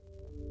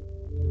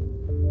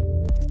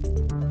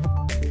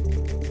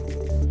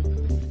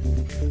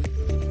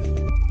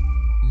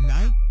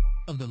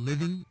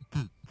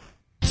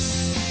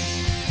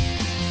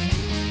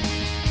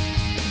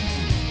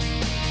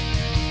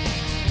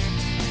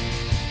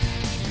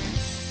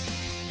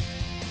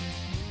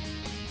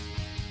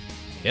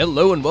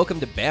Hello and welcome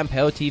to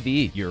BamPow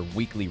TV, your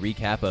weekly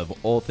recap of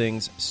all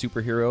things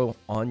superhero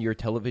on your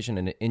television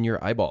and in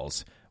your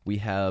eyeballs. We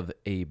have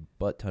a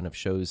butt ton of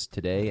shows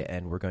today,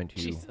 and we're going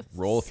to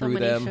roll through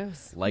them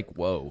like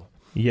whoa.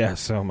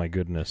 Yes, oh my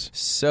goodness.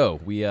 So,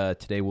 we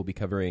today we'll be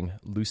covering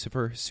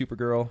Lucifer,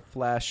 Supergirl,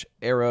 Flash,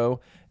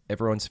 Arrow,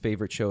 everyone's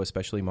favorite show,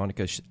 especially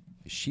Monica's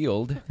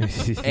Shield,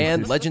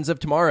 and Legends of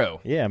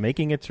Tomorrow. Yeah,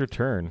 making its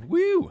return.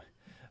 Woo!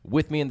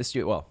 With me in the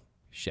studio, well,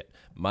 shit.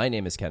 My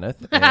name is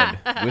Kenneth, and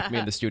with me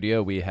in the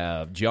studio we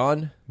have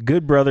John.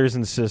 Good brothers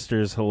and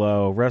sisters,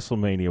 hello.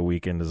 WrestleMania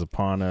weekend is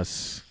upon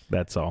us.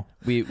 That's all.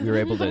 We were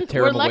able to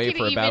tear him away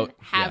for about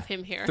have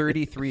him here.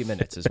 33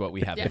 minutes is what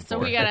we have him for. So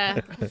we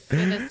gotta get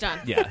this done.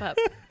 Yeah.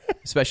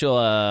 Special,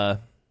 I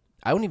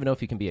don't even know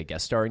if you can be a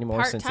guest star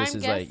anymore since this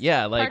is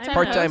guest?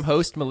 part-time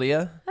host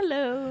Malia.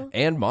 Hello.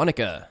 And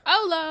Monica.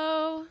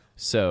 Hello.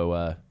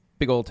 So,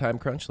 big old time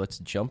crunch. Let's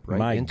jump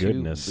right into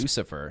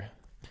Lucifer.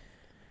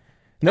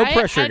 No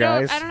pressure,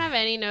 guys. I don't have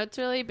any notes,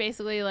 really.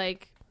 Basically,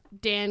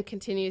 Dan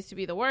continues to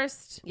be the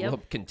worst. Yep.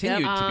 Well,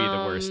 continued to be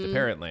the worst,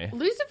 apparently.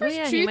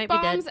 Lucifer's truth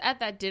bombs at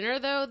that dinner,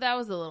 though, that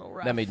was a little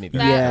rough. That made me That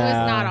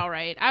was not all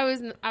right. I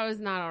was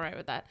not all right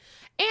with that.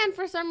 And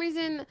for some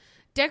reason,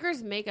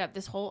 Decker's makeup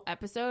this whole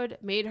episode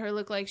made her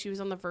look like she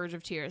was on the verge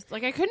of tears. I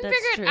couldn't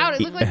figure it out.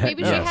 It looked like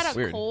maybe she had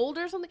a cold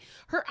or something.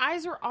 Her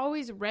eyes were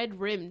always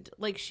red-rimmed,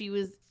 like she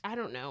was, I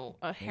don't know,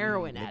 a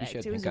heroin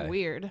addict. It was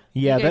weird.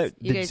 Yeah,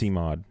 that did seem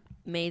odd.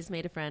 Maze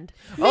made a friend.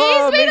 Maze!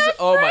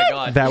 Oh my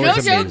god. That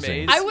was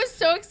amazing. I was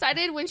so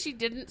excited when she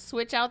didn't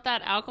switch out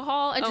that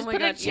alcohol and just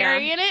put a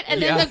cherry in it.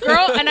 And then the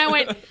girl, and I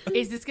went,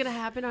 is this going to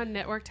happen on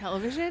network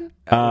television?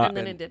 And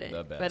then it didn't.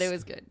 But it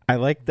was good. I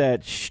like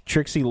that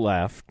Trixie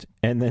left,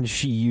 and then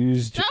she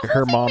used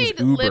her mom's made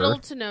Uber. Little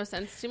to no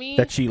sense to me.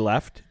 That she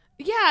left?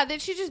 Yeah, that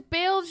she just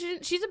bailed.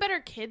 She's a better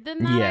kid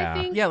than that, I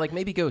think. Yeah,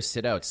 maybe go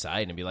sit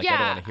outside and be like, I don't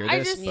want to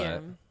hear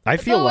this. I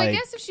feel like... I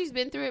guess if she's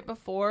been through it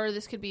before,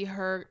 this could be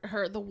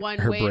the one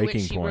her way in which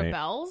she point.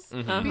 rebels.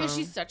 Because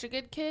she's such a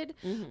good kid.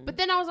 But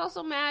then I was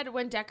also mad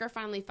when Decker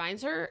finally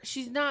finds her.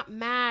 She's not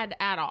mad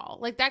at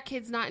all. That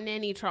kid's not in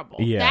any trouble.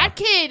 Yeah. That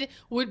kid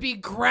would be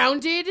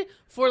grounded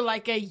for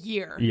a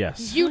year.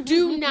 Yes. You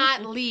do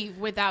not leave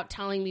without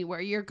telling me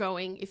where you're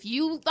going. If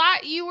you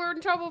thought you were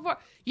in trouble before,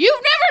 you've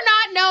never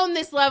not known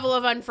this level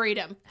of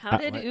unfreedom. How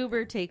did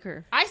Uber take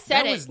her? I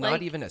said that was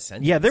not even a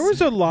sentence. Yeah, there was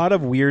a lot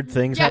of weird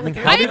things happening.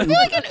 I feel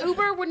like an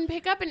Uber wouldn't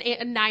pick up a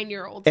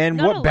 9-year-old.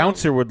 And what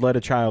bouncer would let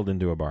a child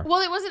into a bar?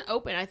 Well, it wasn't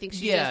open. I think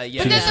she just...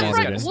 Yeah. But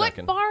then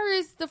what bar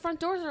is the front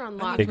doors are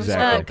unlocked?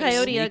 Exactly.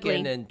 Coyote Sneak Ugly.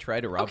 in and try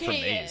to rob from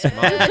Maze.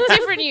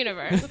 Different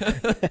universe.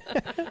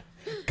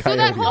 So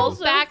that whole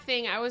back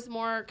thing, I was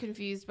more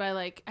confused by,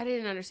 I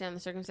didn't understand the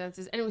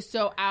circumstances, and it was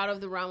so out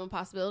of the realm of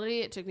possibility,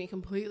 it took me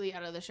completely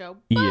out of the show.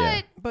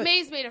 But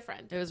Maze made a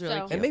friend. It was really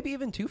cute. And maybe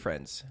even two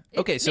friends.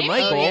 Okay, so my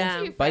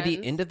goal, by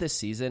the end of this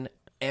season,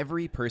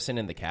 every person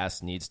in the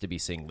cast needs to be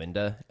seeing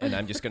Linda, and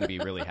I'm just going to be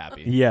really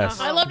happy. Yes.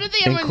 I loved at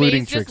the end when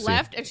Maze just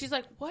left, and she's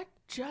like, what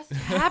just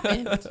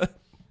happened?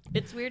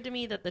 It's weird to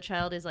me that the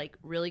child is,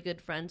 really good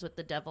friends with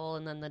the devil,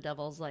 and then the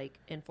devil's,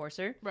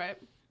 enforcer. Right.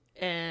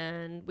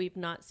 And we've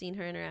not seen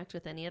her interact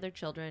with any other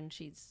children.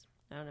 She's,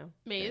 I don't know.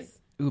 Maze?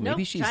 Ooh,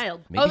 maybe nope, she's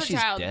child. Maybe she's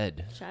child.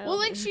 dead. Child.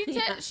 Well,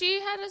 she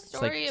had a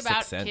story like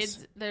about Sixth kids.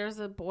 Sense. There was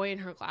a boy in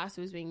her class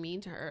who was being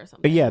mean to her or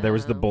something. Yeah, there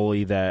was the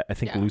bully that I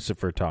think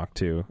Lucifer talked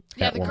to.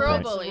 Yeah, at the one girl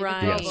point. bully. Right.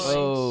 The girl Yes. bully.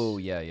 Oh,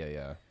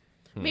 yeah.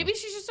 Maybe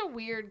she's just a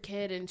weird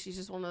kid, and she's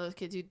just one of those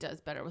kids who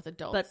does better with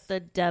adults. But the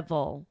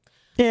devil.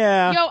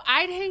 Yeah. Yo,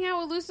 I'd hang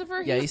out with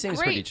Lucifer. Yeah, he seems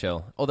great. pretty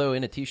chill. Although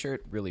in a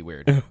t-shirt, really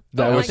weird.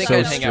 That was I think so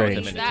I'd hang out with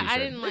him strange. in a t-shirt. I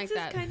didn't like This is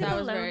that. kind That of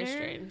was a very loner.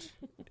 strange.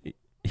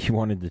 He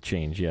wanted to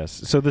change, yes.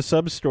 So the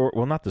sub-story,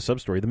 well, not the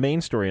sub-story, the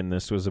main story in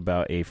this was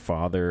about a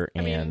father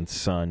and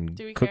son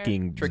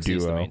cooking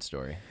Trixie's duo. the main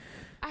story.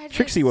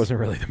 Trixie wasn't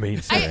really the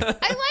main story. I like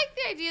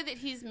the idea that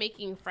he's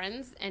making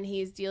friends and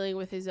he's dealing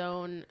with his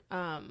own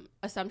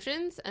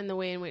assumptions and the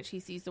way in which he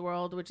sees the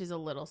world, which is a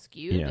little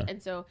skewed. Yeah.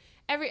 And so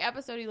every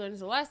episode he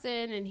learns a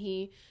lesson and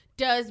he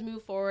does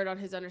move forward on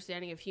his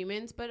understanding of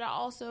humans, but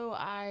also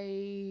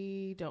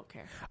I don't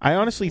care. I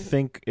honestly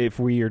think if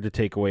we are to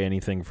take away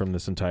anything from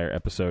this entire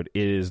episode,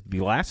 it is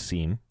the last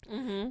scene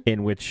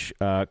in which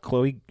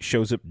Chloe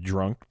shows up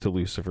drunk to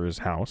Lucifer's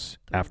house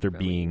after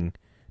being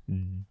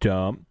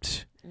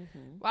dumped.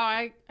 Wow,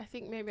 I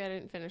think maybe I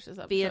didn't finish this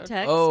episode. Via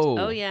text.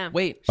 Oh, yeah.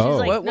 Wait, She's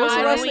like, what was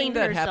the no, last I thing mean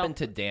that herself. happened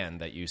to Dan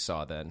that you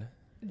saw then?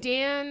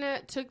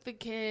 Dan took the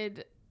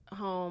kid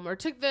home, or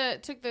took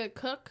the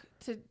cook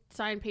to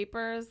sign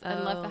papers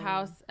and left the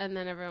house, and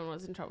then everyone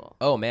was in trouble.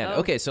 Oh man.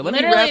 Okay, so let me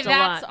Literally,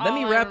 wrap that's let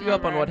me all I wrap you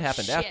up on remember. what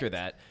happened Shit. after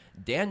that.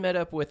 Dan met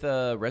up with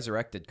a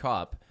resurrected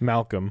cop.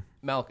 Malcolm.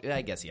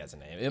 I guess he has a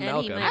name. he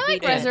Malcolm. might I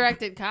like be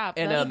Resurrected Cop.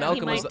 And, That's-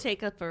 Malcolm he was- might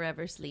take a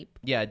forever sleep.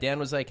 Yeah, Dan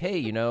was like,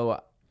 hey,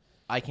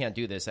 I can't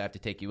do this. I have to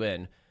take you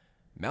in.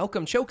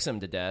 Malcolm chokes him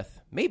to death.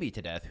 Maybe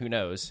to death. Who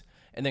knows?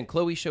 And then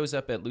Chloe shows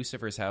up at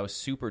Lucifer's house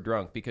super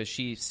drunk because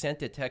she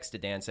sent a text to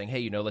Dan saying,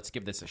 hey, let's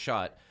give this a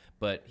shot.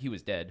 but he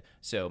was dead.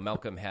 So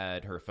Malcolm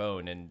had her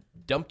phone and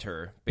dumped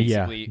her,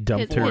 basically. Yeah,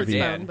 dumped her.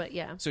 Phone, but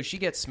yeah. So she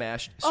gets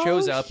smashed,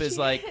 shows up, is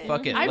like,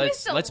 fuck it, I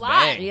let's missed a lot.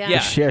 bang. Yeah.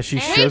 Yeah, she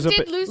shows up.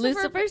 Did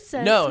Lucifer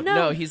says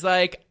No, he's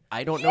like,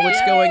 I don't know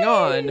what's going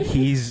on,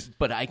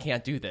 but I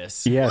can't do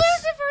this. Yes.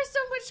 Lucifer, so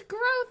much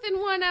growth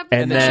in one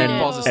episode. And then then, she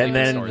falls asleep and and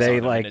then snores they on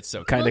him, like and it's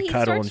so kind of he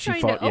cuddle, starts and she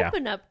trying falls. to Yeah,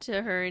 open up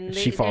to her, and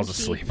She falls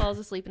asleep. She falls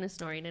asleep and is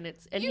snoring, and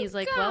he's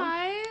like, "Well,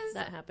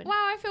 that happened." Wow,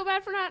 I feel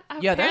bad for not.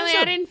 Yeah, Apparently,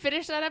 that's I didn't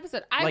finish that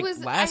episode.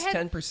 Last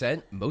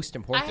 10%, most I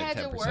important had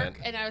 10%. to work,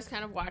 and I was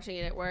kind of watching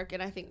it at work,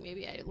 and I think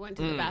maybe I went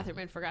to the bathroom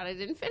and forgot I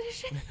didn't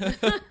finish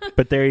it.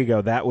 but there you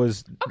go. That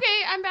was. Okay,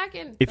 I'm back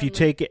in. If you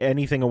suddenly. take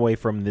anything away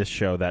from this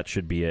show, that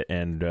should be it.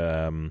 And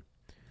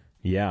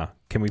yeah,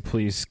 can we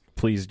please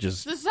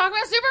just Let's talk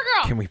about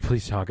Supergirl. can we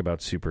please talk about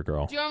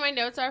Supergirl? Do you know what my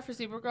notes are for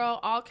Supergirl?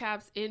 All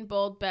caps in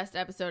bold, best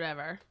episode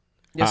ever.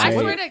 Yes, I I-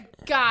 swear to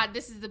God,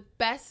 this is the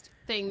best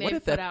thing what they've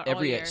if put that out all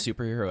every year.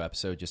 superhero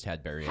episode just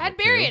had Barry in it? Had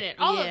Barry too? in it,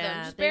 all of Yeah,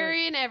 them, just they were-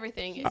 Barry and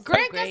everything. He's so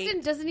Grant great.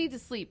 Gustin doesn't need to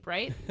sleep,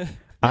 right?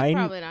 I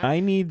Probably not. I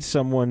need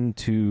someone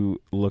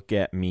to look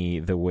at me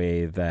the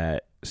way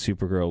that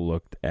Supergirl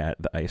looked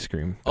at the ice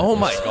cream. Oh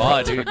my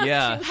god, dude!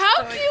 Yeah,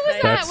 How cute was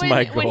that That's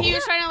my when goal. he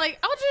was trying to like,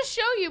 I'll just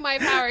show you my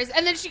powers,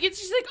 and then she's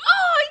like,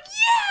 oh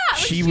yeah,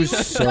 like, She was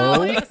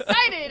so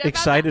excited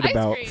excited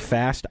about ice cream.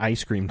 fast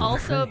ice cream.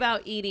 Also delivery.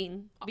 about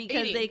eating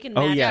because Eating. they can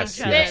Oh, match yes,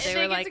 each other. yes. They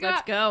They were get like, to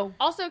 "Let's go."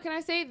 Also, can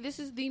I say this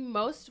is the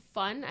most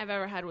fun I've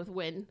ever had with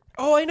Win?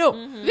 Oh, I know.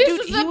 This Dude,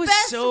 was he the was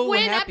best so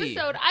Win happy.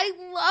 episode. I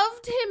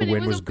loved him, and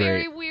Win it was was a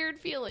very great. weird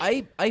feeling.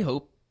 I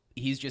hope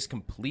he's just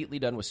completely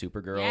done with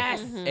Supergirl.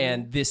 Yes.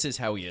 And this is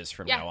how he is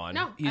from Yeah, now on.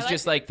 no, I He's like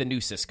just it. like the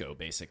new Cisco,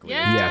 basically.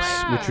 Yeah.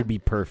 Yes, which would be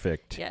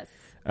perfect. Yes.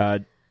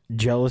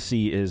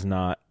 Jealousy is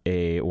not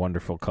a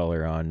wonderful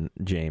color on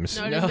James.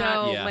 No, it No. is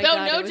not. Yeah. my No,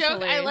 God, no it was joke. I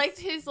hilarious. liked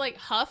his like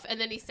huff, and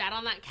then he sat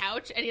on that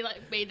couch and he like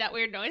made that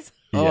weird noise.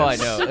 Oh,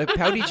 Yes. I know.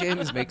 Pouty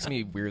James makes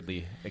me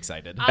weirdly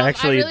excited.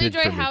 Actually, I it really did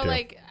enjoy for me, how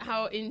too.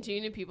 how in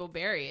tune to people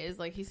Barry is.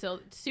 Like he's still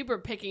super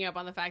picking up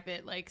on the fact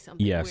that like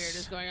something Yes. weird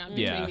is going on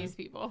Yeah. between these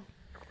people.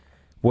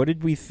 What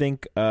did we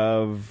think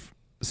of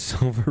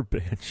Silver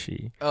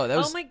Banshee? Oh, that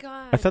was Oh my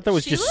god! I thought that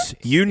was She just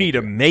looked you need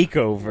a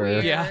makeover.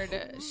 Weird. Yeah.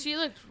 She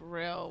looked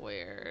real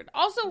weird.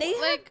 Also, They have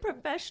like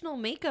professional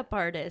makeup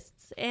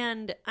artists,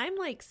 and I'm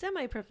like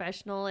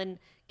semi-professional, and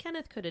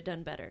Kenneth could have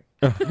done better.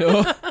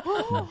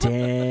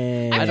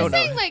 Dang. I'm I just don't know.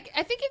 saying, like,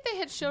 I think if they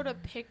had showed a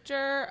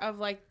picture of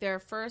like their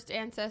first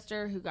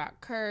ancestor who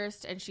got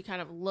cursed and she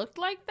kind of looked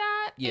like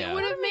that, Yeah. it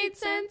would have made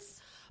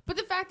sense. But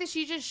the fact that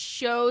she just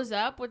shows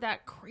up with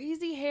that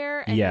crazy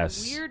hair and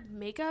Yes. weird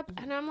makeup,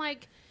 and I'm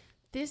like,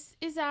 this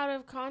is out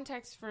of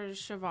context for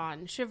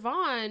Siobhan.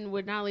 Siobhan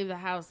would not leave the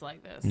house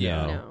like this.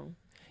 Yeah. No,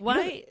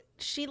 why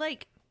she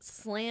like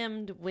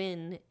slammed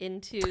Win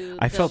into?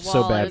 I the felt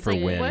so wall. bad I was for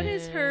like, Win. What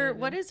is her?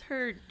 What is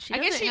her? She I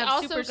guess doesn't she have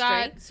also super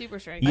got strength. super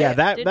strength. Yeah,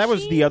 that Did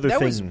was she? the other That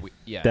thing was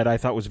yeah. that I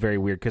thought was very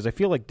weird because I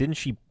feel like didn't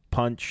she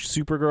punch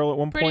Supergirl at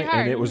one Pretty point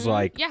hard. and it was Mhm.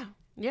 like Yeah.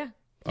 Yeah.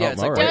 Yeah,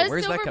 it's all like, right. Does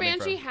where's that Silver coming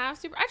Banshee from? have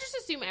super? I just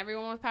assume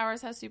everyone with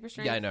powers has super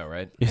strength. Yeah, I know,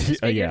 right? I just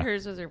figured yeah,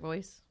 hers was her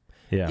voice.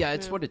 yeah. Yeah,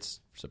 it's what it's.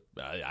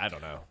 I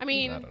don't know. I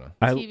mean, I don't know.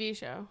 I- TV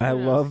show. I Who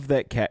knows? love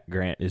that Cat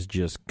Grant is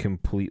just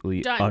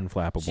completely Done.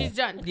 unflappable. She's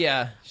done.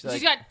 Yeah, she's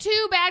She's like, got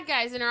two bad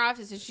guys in her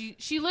office, and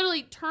she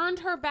literally turned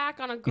her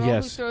back on a girl who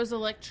Yes. throws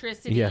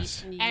electricity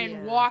Yes. and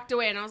Yeah. walked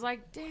away. And I was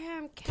like,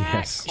 "Damn, Cat,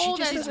 Yes. she cold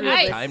just as doesn't have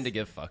ice." time to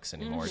give fucks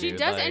anymore. She dude.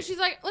 does, Like, and she's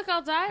like, "Look,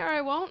 I'll die or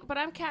I won't, but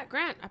I'm Cat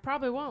Grant. I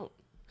probably won't."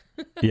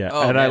 Yeah,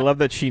 Oh, and I man. love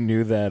that she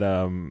knew that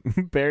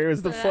Barry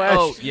was the Flash.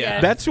 Oh, yeah.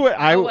 That's what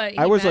I what, he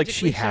I was like.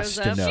 She magically has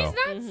shows to up? know.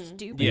 She's not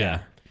stupid. yeah.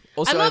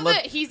 Also, I love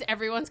that he's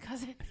everyone's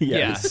cousin.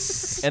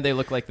 Yes. and they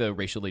look like the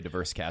racially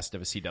diverse cast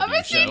of a CW Of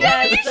a show. CW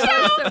Yes, show.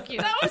 that was so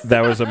cute.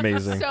 That was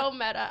amazing. So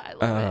meta. I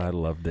love I it.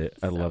 loved it.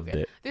 I So loved good.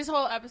 it. This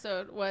whole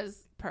episode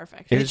was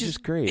perfect. It was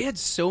just great. It had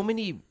so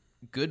many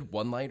good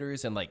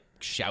one-liners and like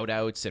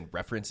shout-outs and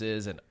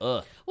references and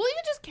Well,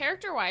 even just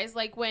character-wise,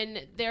 like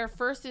when they're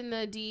first in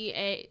the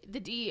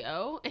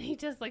DEO, and he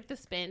does like the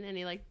spin, and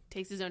he like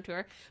takes his own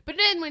tour. But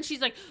then when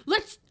she's like,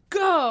 "Let's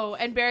go,"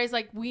 and Barry's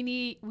like, "We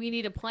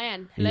need a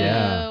plan. Hello,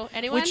 Yeah.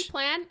 anyone? Which-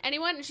 Plan?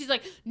 Anyone?" And she's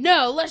like,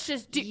 "No, let's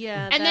just do."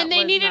 Yeah, and then that they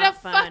was needed a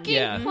not fun. fucking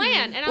Yeah.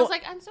 plan, and I Well, was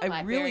like, "I'm so glad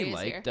I really Barry is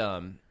liked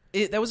here."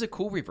 that was a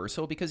cool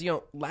reversal because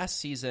last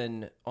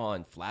season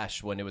on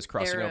Flash when it was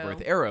crossing over Arrow.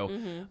 with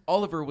Arrow,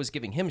 Oliver was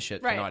giving him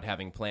shit Right. for not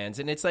having plans,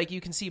 and it's like you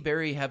can see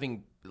Barry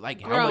having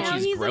like how Grown. much Oh,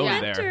 he's he's grown a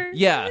there. mentor.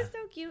 Yeah, He was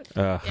so cute.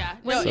 Yeah,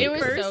 When no, he it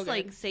was first so good.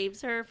 like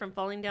saves her from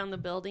falling down the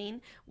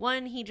building,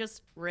 he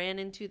just ran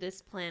into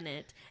this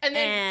planet and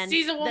then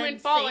sees a woman then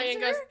falling saves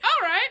and goes, her.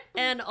 "All right."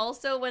 And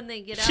also when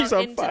they get She's out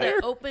on into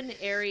fire. the open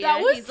area,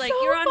 That was he's like,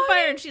 so "You're on funny.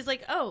 fire," and she's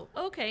like, "Oh,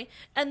 okay,"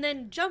 and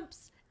then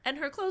jumps and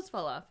her clothes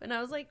fall off, and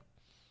I was like,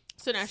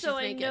 So now she's "So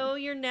I naked. know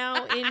you're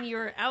now in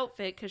your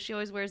outfit because she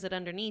always wears it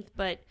underneath,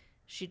 but."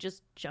 she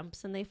just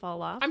jumps and they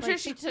fall off. I'm sure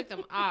she took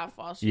them off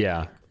while she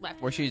left.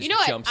 Or she you know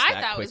what jumps I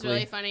that thought quickly. was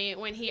really funny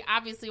when he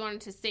obviously wanted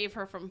to save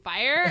her from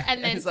fire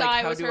and then He's saw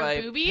like, it was "How do her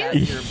I boobies. pass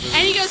your boobies?"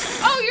 And he goes,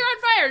 "Oh, you're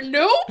on fire."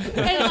 Nope.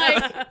 And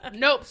like,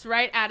 nope's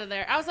right out of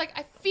there. I was like,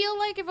 I feel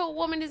like if a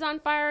woman is on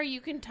fire, you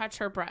can touch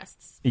her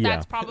breasts. Yeah.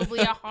 That's probably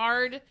a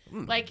hard,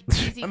 like,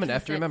 easy I'm going to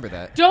have to consent. remember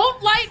that.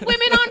 Don't light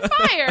women on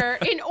fire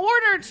in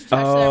order to touch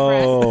their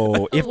breasts.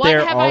 Oh, if What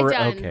they're have I already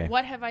done? okay.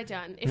 What have I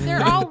done? If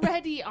they're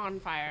already on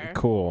fire,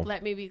 Cool.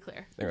 let me be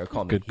clear. They're going to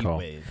call me Good Heat call.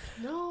 Wave.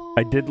 No.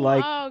 I did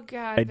like- Oh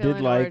God. I did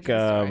villain like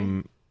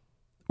origin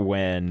story.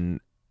 when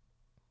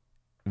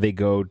they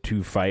go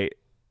to fight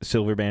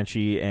Silver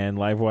Banshee and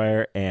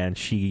Livewire, and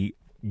she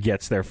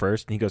gets there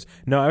first, and he goes,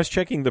 "No, I was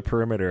checking the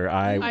perimeter.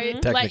 I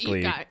let technically,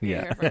 you got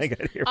yeah, here first. I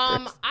got here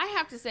first." I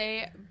have to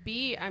say,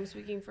 I'm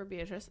speaking for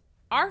Beatrice.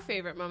 Our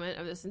favorite moment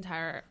of this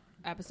entire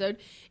episode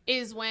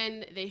is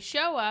when they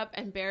show up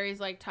and Barry's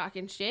like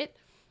talking shit,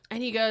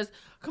 and he goes,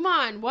 "Come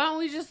on, why don't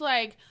we just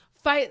like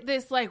fight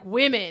this like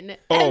women?"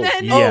 And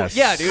then yes.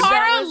 yeah, dude. That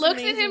Kara was looks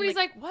at amazing, him and he's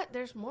like- like, "What?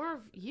 There's more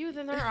of you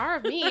than there are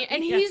of me."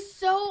 And he's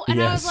so,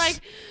 and I was Yes.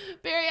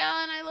 like, "Barry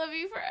Allen, I love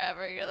you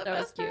forever. You're the That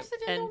was best cute person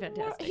and in the world."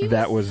 fantastic. He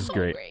That was so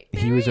great. He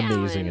Barry was amazing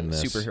Allen, in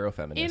this. Superhero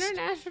feminist.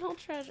 international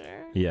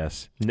treasure.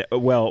 Yes.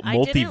 Well, I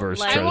didn't multiverse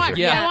like- treasure. I want-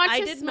 Yeah. I want I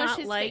to did smush not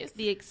his like face.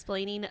 the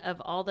explaining of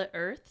all the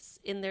Earths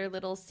in their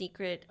little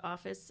secret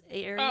office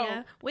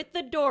area with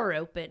the door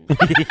open.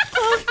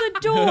 Close the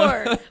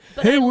door.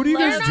 But Hey, I what are you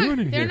guys love- doing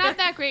in They're here? not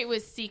that great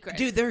with secrets.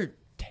 Dude, they're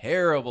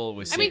terrible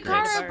with I mean,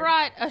 secrets. Kara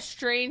brought a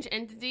strange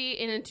entity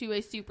into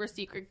a super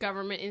secret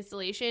government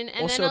installation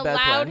and Also then a bad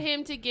allowed plan.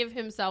 him to give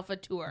himself a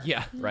tour.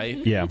 Yeah, right?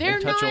 Yeah. They're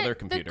And touch not all their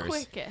computers. the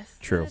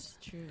quickest. True. That's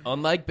true.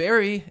 Unlike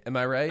Barry, am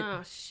I right?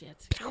 Oh,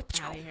 shit. Get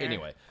outta here.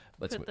 Anyway,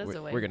 Put those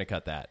away. we're going to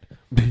cut that.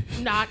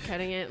 Not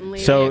cutting it and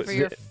leaving So it for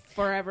your th-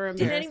 forever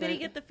Did embarrassment. anybody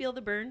get the feel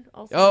the burn?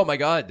 Also, Oh my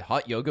God,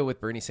 hot yoga with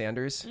Bernie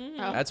Sanders.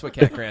 Oh. That's what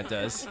Cat Grant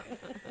does.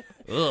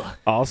 Ugh.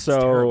 Also,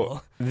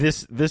 terrible.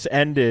 this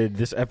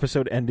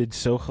episode ended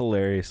so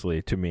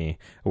hilariously to me,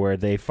 where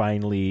they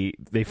finally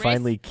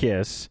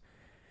kiss,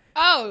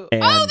 Oh,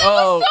 And- that was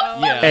so yeah.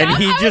 funny. and I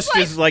he was just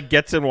like, is like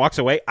gets and walks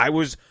away. I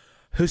was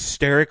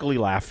hysterically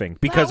laughing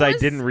because That I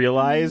was didn't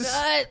realize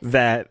nuts.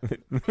 that.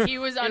 he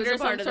was under a part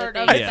some of the sort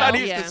thing. of I Yeah. thought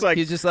he was Yeah. just like,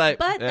 He's just like,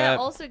 but that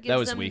also that gives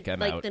was them weak. I'm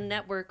like out. the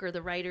network or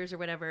the writers or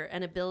whatever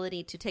an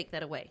ability to take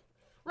that away.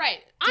 Right.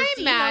 To I'm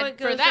see how mad it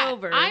for goes that.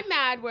 over. I'm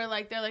mad where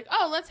like they're like,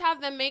 "Oh, let's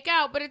have them make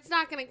out, but it's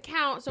not going to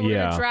count, so we're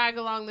Yeah. going to drag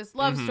along this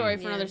love story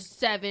for Yeah. another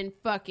 7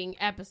 fucking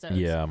episodes."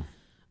 yeah,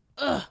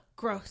 Ugh,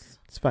 gross.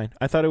 it's fine.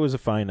 I thought it was a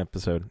fine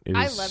episode. It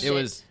I was, loved It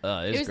was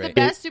It was great. the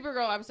best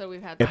Supergirl episode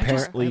we've had.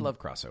 Apparently- I love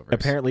crossovers.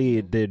 Apparently,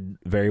 it did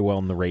very well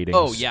in the ratings.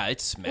 Oh yeah,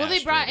 it's smashed. Well,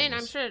 they brought in. I'm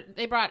ratings. sure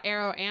they brought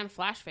Arrow and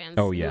Flash fans.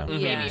 Oh, yeah. who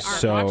maybe Yeah. aren't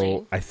So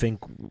watching. I think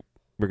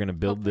we're gonna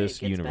build Hopefully this it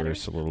gets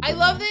universe better. a little bit. I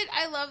love more. that.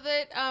 I love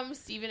that.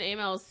 Stephen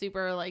Amell is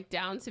super like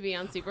down to be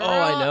on Supergirl.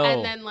 I know.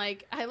 And then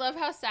like I love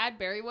how sad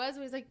Barry was.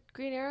 When he's like,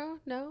 Green Arrow,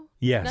 no,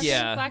 Yes. nothing.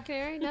 Yeah. Black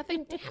Canary,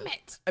 nothing. Damn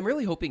it. I'm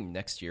really hoping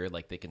next year,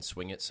 like they can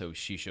swing it so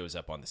she shows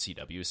up on the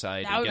CW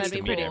side That and would gets be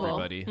to meet pretty cool.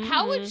 everybody.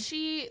 How would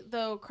she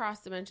though cross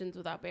dimensions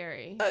without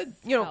Barry?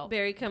 You know, Help.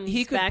 Barry comes.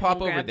 he could back pop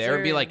and over grabs there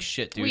and be her like,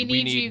 "Shit, dude, We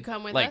we need you,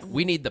 come with like us."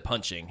 we need the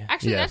punching."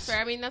 Actually, Yes. that's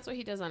fair. I mean, that's what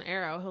he does on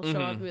Arrow. He'll show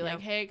up and be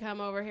like, "Hey,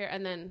 come over here,"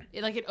 and then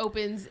it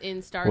opens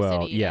in Star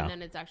Well, City, yeah. and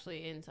then it's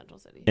actually in Central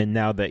City. And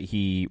now that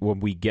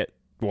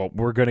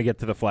we're gonna get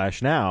to the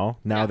Flash now.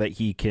 Now Yeah. that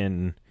he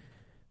can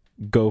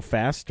go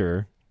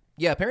faster,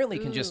 Yeah, apparently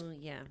he can just Ooh,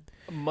 yeah.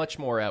 much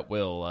more at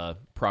will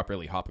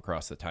properly hop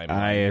across the timeline.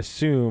 I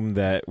assume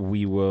that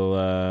we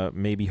will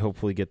maybe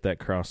hopefully get that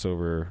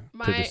crossover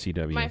to the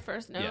CW. My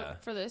first note Yeah.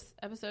 for this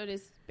episode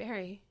is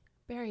Barry,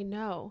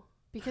 no,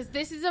 because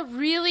this is a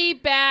really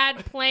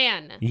bad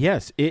plan.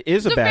 Yes, it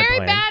is It's a bad very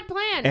plan. bad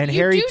plan. And you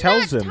Harry do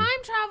tells not him-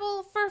 time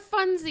travel for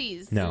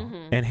funsies. No,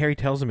 and Harry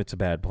tells him it's a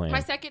bad plan. My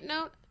second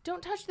note: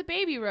 don't touch the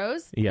baby,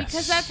 Rose. Yes.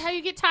 Because that's how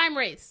you get time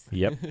race.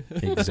 Yep,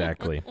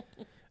 exactly,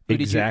 did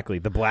you- exactly.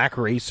 The Black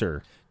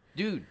Racer.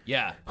 Dude,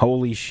 yeah.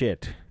 Holy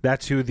shit,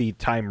 that's who the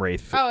Time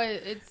Wraith. Oh,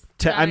 it's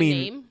Ta- not I a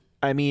mean- name.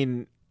 I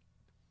mean,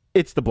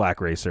 it's the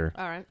Black Racer.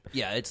 All right.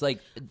 Yeah, it's like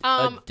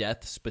a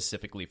death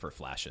specifically for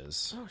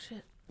flashes. Oh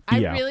shit. I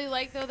Yeah. really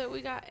like though that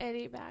we got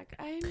Eddie back.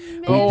 I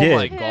miss Oh did.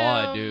 my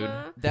god, dude.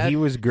 him. That He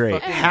was great.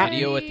 fucking Happy-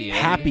 video at the end.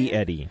 Happy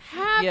Eddie.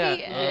 Happy Yeah.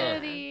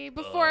 Eddie.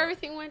 Before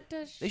everything went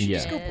to shit. They should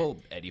just Yeah. go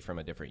pull Eddie from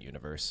a different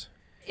universe.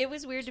 It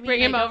was weird to me.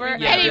 Bring I him don't over.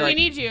 remember- Eddie, be we like-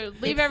 need you.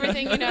 Leave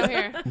everything you know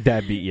here.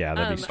 That'd be that'd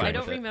be I strange.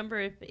 don't with it. remember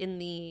if in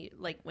the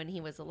when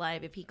he was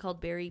alive if he called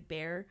Barry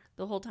Bear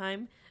the whole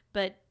time,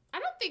 but I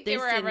don't think they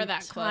this were ever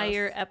that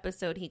entire close.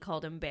 episode he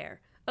called him Bear.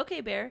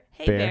 Okay, Bear.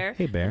 Hey, Bear. Bear.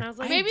 Hey, Bear. And I was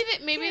like, Maybe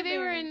 "Yeah, they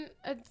were Bear." in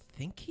a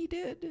Think he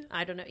did?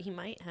 I don't know. He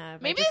might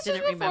have. maybe I just this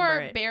was didn't remember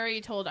before it.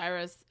 Barry told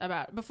Iris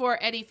before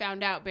Eddie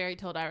found out Barry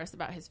told Iris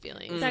about his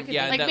feelings. That could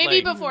yeah, be. Like that,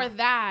 maybe before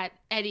that,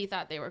 Eddie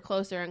thought they were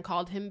closer and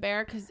called him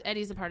Bear because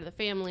Eddie's a part of the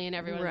family and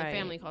everyone in Right. the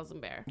family calls him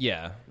Bear.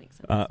 Yeah. Makes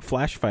sense.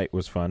 Flash fight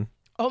was fun.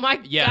 Oh my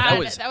Yeah,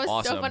 god, that was so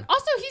awesome. fun.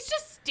 Also, he's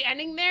just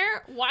standing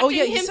there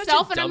watching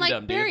himself, and I'm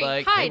like, Barry,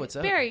 hide, hey, what's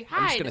up? Barry,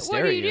 hide.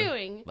 What are you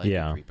doing? Like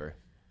a creeper.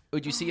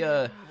 Would you see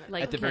at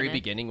the very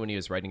beginning when he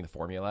was writing the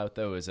formula out,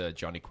 though, is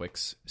Johnny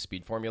Quick's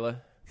speed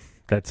formula?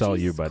 That's all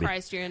Jesus you, buddy.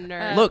 Christ, you're a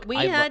nerd. Look, we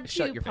had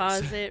to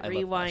pause it,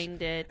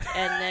 rewind it,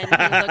 and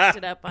then we looked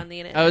it up on the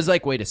internet. I was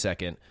like, wait a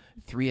second.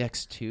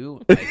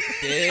 3x2? I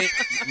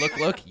did.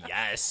 Look.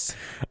 Yes.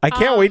 I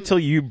can't wait till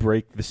you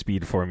break the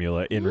speed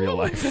formula in real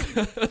life.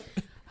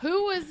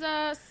 Who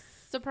was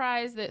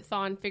surprised that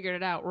Thawne figured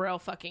it out real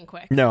fucking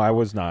quick? No, I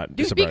was not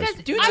surprised. Because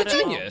Dude's a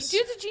genius.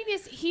 Dude's a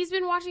genius. He's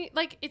been watching,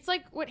 like, it's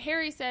like what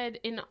Harry said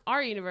in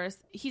our universe.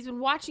 He's been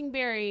watching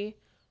Barry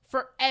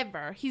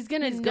forever. He's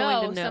going to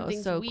know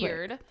something's so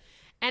weird. Quick.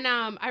 And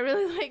I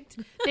really liked,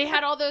 they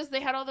had all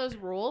those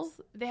rules.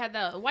 They had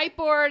the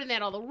whiteboard and they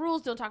had all the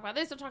rules. Don't talk about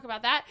this, don't talk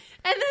about that.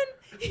 And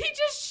then he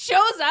just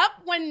shows up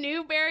when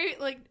new Barry,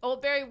 like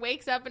old Barry,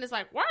 wakes up and is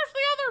like, where's the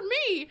other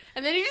me?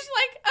 And then he just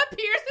like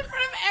appears in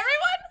front of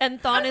everyone.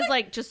 And Thawne is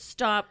like, just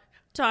stop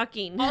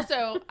talking.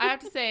 Also, I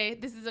have to say,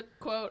 this is a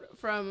quote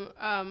from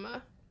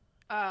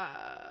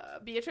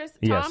Beatrice.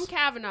 Yes. Tom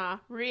Cavanaugh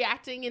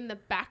reacting in the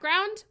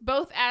background,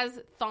 both as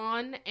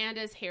Thawne and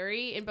as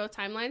Harry in both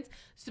timelines.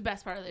 It's the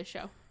best part of this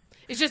show.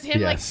 It's just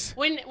him, yes.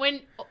 like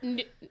when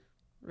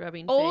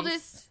rubbing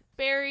oldest face.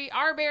 Barry,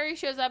 our Barry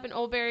shows up and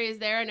old Barry is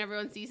there and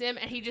everyone sees him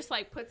and he just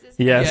like puts his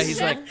yes. Yeah, he's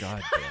like,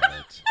 God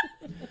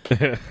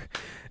damn it.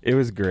 It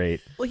was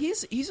great. Well,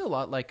 he's a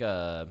lot like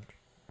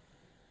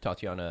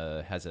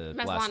Tatiana has a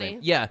Maslany. last name.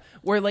 Yeah,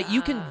 where like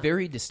you can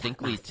very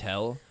distinctly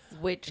tell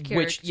which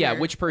character,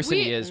 which person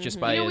he is just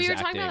by his we were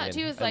acting. talking about that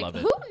too. Is like,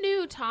 who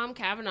knew Tom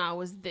Cavanaugh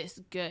was this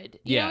good?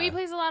 You know, he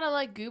plays a lot of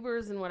like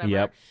goobers and whatever.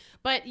 Yep.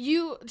 But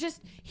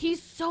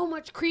he's so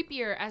much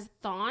creepier as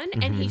Thawne,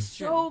 and he's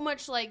so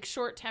much like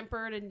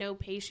short-tempered and no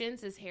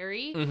patience as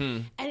Harry,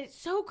 and it's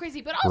so crazy.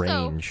 But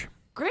also, Range.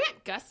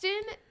 Grant Gustin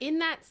in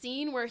that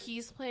scene where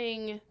he's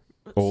playing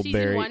Old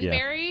season Barry, 1 yeah.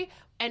 Barry,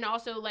 and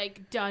also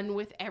like done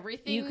with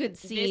everything. You could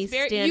see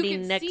Barry,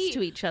 standing next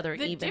to each other.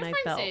 The even I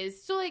difference felt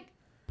is so like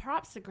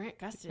props to Grant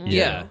Gustin.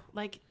 Yeah.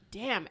 Like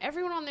damn,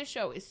 everyone on this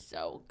show is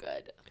so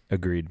good.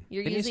 Agreed.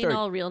 You're Then you using start-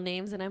 all real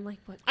names, and I'm like,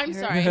 what? I'm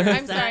character sorry. is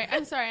I'm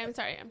that?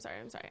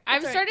 sorry.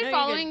 I've right. started No, you're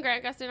following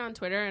Grant Gustin on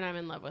Twitter, and I'm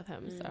in love with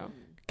him. So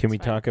Can we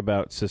fine. talk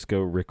about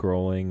Cisco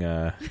rickrolling?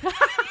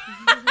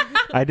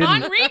 I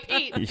didn't. on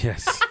repeat.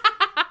 Yes.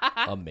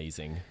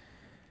 Amazing.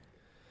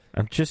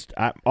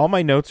 All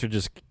my notes are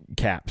just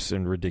caps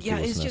and Yeah,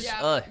 ridiculousness. it's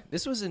just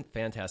this was a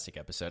fantastic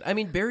episode. I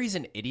mean, Barry's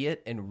an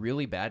idiot and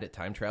really bad at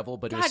time travel,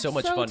 but it was God, so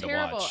much so fun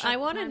terrible. to watch. I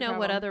want to Time know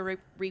what travel. other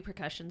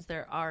repercussions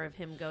there are of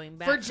him going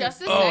back. For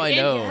just a Oh, I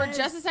second, know. for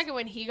just a second,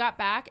 when he got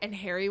back and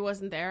Harry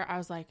wasn't there, I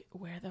was like,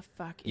 "Where the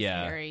fuck is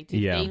Yeah. Harry?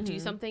 Did Yeah. they do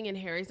something?" And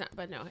Harry's not.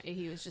 But no,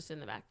 he was just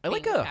in the back. I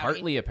like being rowdy.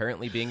 Hartley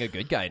apparently being a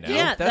good guy now.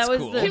 Yeah, That's that was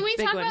cool. the- Can we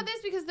big talk one. about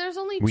this? Because there's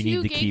only We two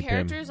need to gay keep him.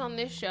 characters on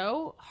this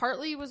show.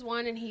 Hartley was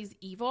one, and he's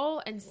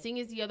evil, and Singh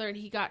is the other, and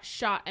he got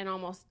shot and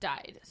almost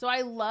died. So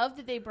I love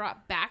that they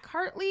brought back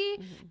Hartley,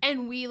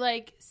 and we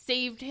like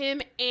saved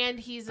him, and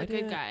he's a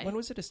good guy. When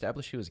was it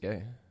established he was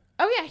gay?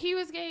 Oh yeah, he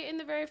was gay in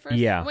the very first.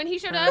 Yeah. When he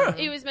showed up,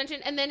 it was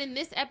mentioned, and then in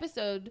this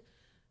episode,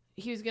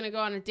 he was gonna go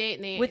on a date,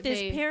 and with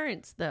his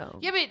parents, though.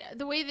 Yeah, but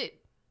the way that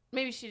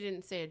maybe she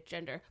didn't say a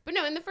gender, but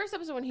no, in the first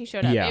episode when he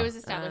showed up, Yeah. it was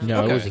established.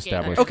 No, he it was a gay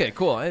established. guy. Okay,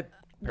 cool.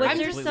 I'm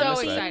completely so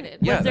missed that. excited.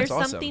 Yeah, was there that's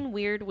awesome. something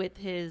weird with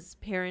his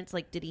parents?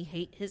 Like, did he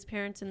hate his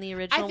parents in the I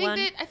original think one?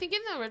 I think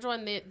in the original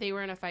one they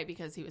were in a fight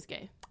because he was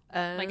gay.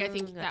 Like I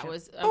think that Gotcha.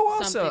 was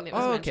Also, something that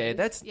was okay, mentioned.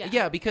 that's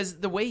yeah. Because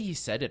the way he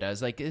said it, I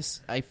was like,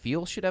 this I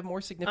feel should have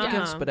more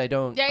significance, Uh-huh. but I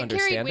don't Yeah, it carried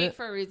understand weight it.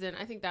 for a reason.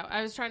 I think that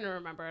I was trying to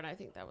remember, and I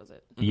think that was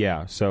it.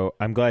 Yeah, so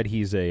I'm glad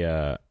he's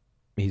a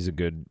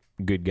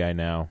good guy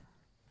now,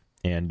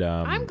 and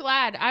I'm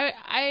glad.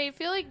 I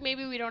feel like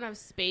maybe we don't have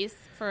space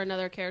for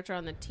another character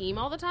on the team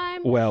all the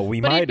time. well,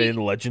 we But might it'd be- in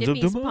Legends if of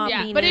he's Tomorrow.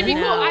 Yeah, Being but it'd be in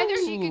cool. and out.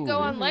 Either he could go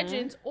on Ooh.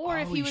 Legends, or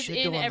if Oh, he he was should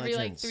in go on every like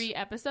Legends. 3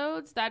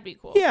 episodes, that'd be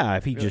cool. Yeah,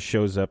 if he just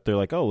shows up, they're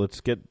like, oh,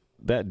 let's get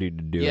that dude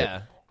to do it.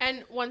 Yeah,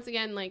 And once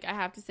again, like I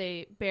have to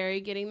say,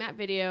 Barry getting that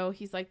video,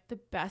 he's like the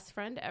best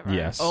friend ever.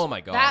 Yes. oh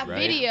my god, That right?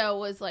 video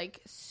was like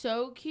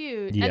so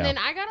cute. Yeah. And then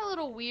I got a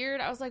little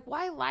weird. I was like,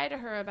 why lie to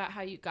her about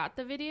how you got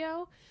the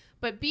video?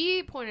 But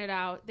B pointed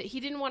out that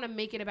he didn't want to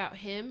make it about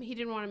him. He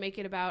didn't want to make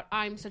it about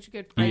I'm such a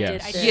good friend.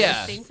 Yes. I did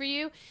Yeah. this thing for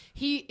you.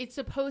 It's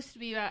supposed to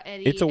be about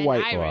Eddie. It's a and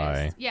white Iris.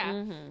 lie.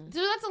 Yeah.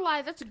 So that's a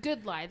lie. That's a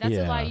good lie. That's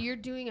Yeah. a lie. You're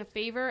doing a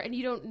favor and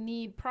you don't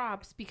need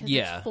props because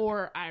Yeah. it's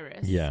for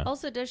Iris. Yeah.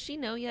 Also, does she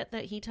know yet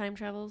that he time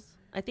travels?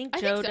 I think I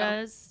Joe think so.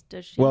 does.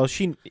 Does she? Well, I I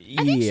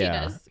think she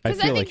does. I 'Cause feel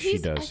think like she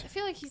he's- does. I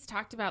feel like he's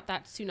talked about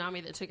that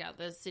tsunami that took out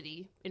the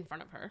city in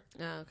front of her.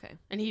 oh, okay.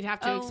 And he'd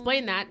have to Oh.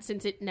 explain that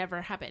since it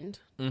never happened.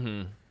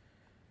 Mm-hmm.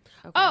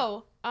 Okay.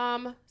 Oh,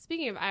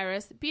 speaking of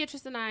Iris,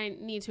 Beatrice and I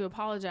need to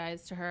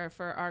apologize to her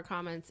for our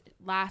comments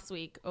last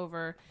week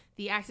over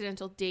the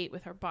accidental date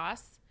with her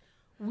boss.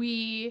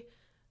 We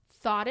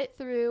thought it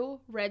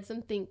through, read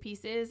some think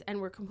pieces, and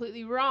were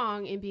completely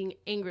wrong in being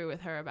angry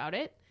with her about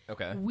it.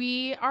 Okay.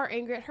 We are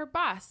angry at her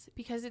boss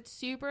because it's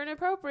super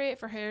inappropriate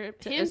for him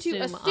to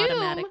assume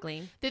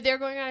automatically that they're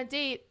going on a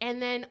date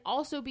and then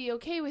also be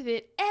okay with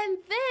it and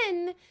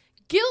then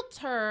guilt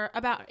her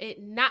about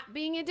it not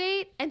being a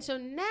date. And so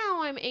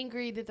now I'm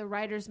angry that the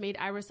writers made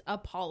Iris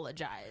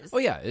apologize. Oh,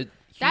 yeah. Huge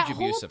that abuse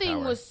whole of thing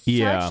power. was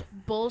such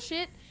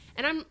bullshit.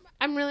 And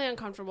I'm really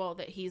uncomfortable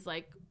that he's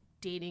like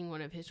dating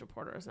one of his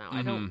reporters now.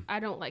 I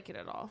don't like it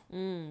at all.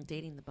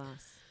 Dating the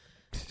boss.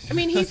 I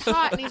mean, he's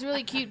hot and he's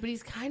really cute, but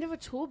he's kind of a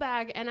tool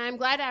bag. And I'm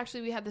glad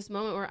actually we had this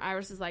moment where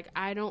Iris is like,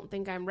 I don't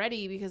think I'm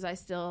ready because I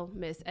still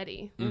miss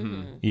Eddie.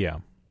 Yeah.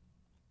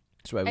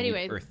 That's why we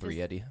Anyway, need Earth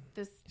 3 Eddie.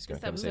 This gonna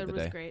come save episode the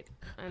was day. great,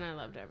 and I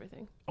loved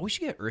everything. Oh, we should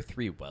get Earth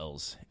 3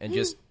 Wells and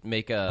just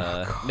make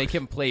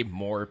him play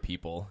more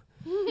people.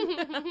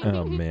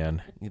 Oh,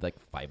 man. Need like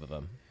 5 of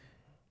them.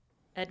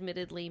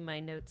 Admittedly, my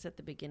notes at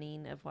the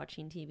beginning of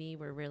watching TV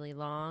were really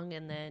long,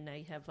 and then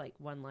I have like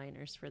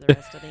one-liners for the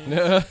rest of these.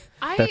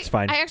 That's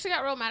fine. I actually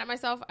got real mad at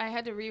myself. I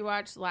had to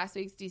rewatch last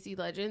week's DC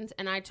Legends,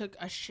 and I took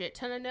a shit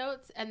ton of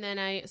notes, and then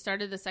I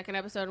started the second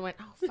episode and went,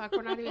 oh, fuck,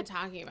 we're not even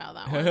talking about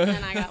that one.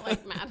 And I got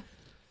like mad.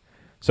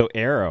 So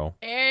Arrow.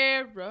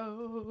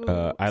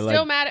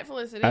 Still mad at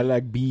Felicity. I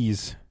like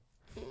bees.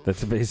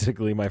 That's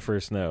basically my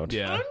first note.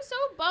 Yeah. I'm so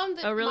bummed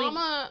that really?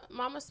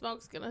 Mama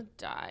Smoke's gonna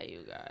die,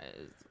 you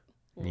guys.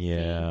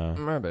 Yeah.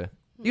 Remember.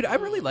 Dude, I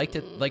really liked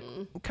it. Like,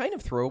 kind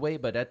of throwaway,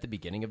 but at the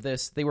beginning of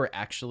this, they were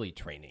actually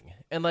training.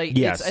 And, like,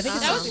 Yes. I think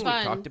it's That was something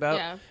fun. we talked about.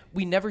 Yeah.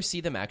 We never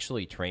see them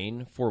actually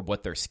train for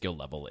what their skill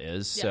level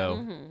is. So,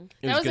 it was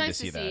That was good nice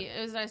to see that.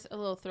 It was nice, a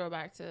little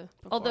throwback to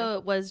before. Although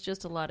it was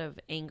just a lot of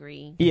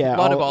angry. Yeah, A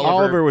lot of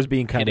Oliver was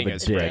being kind of hitting a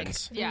his dick.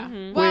 friends. Yeah.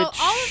 Well, Which-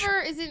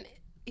 Oliver isn't.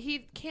 He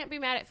can't be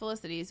mad at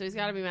Felicity, so he's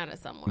got to be mad at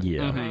someone.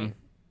 Yeah.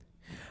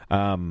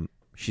 Right.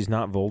 She's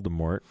not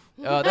Voldemort.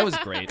 Oh, that was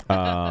great.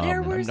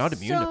 There were I'm not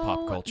immune to so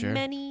pop culture.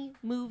 many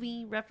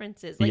movie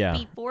references, like Yeah.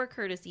 before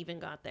Curtis even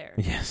got there.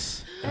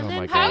 Yes. And Oh then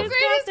my How God.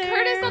 great is got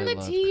Curtis there. on the I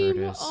love team?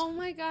 Curtis. Oh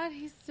my God,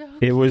 he's so.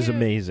 It was cute.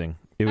 amazing.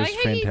 It was I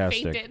like how he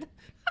fantastic. fainted.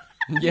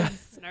 Yeah.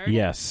 Nerd.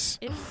 Yes.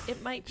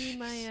 It might be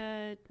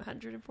my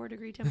 104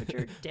 degree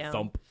temperature down.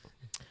 Thump.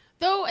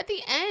 Though at the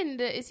end,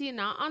 is he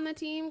not on the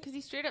team? Because he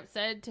straight up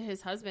said to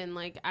his husband,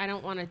 like, "I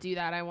don't want to do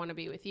that. I want to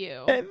be with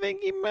you." I think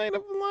he might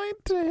have lied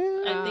to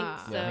him. I think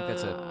so. Yeah, I think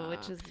that's a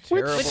which is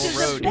Terrible which is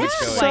road a he's bad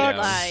going white down.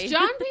 lie.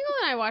 John Pingle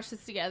and I watched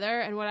this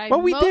together, and what I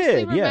Well, we mostly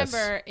did, yes.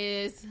 remember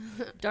is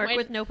Dark when-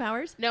 with no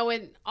powers. No,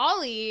 when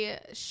Ollie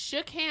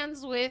shook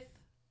hands with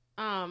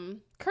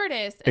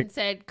Curtis and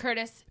said,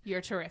 "Curtis,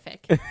 you're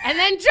terrific," and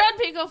then John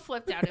Pingle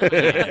flipped out. And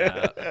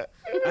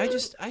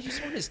laughed. I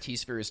just want his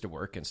T-spheres to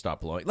work and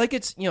stop blowing. Like,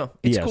 it's,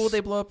 it's Yes. cool they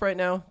blow up right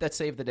now. That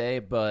saved the day,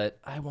 but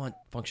I want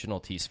functional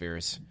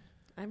T-spheres.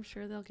 I'm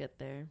sure they'll get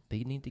there.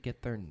 They need to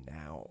get there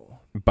now.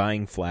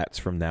 Buying flats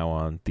from now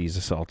on. These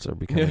assaults are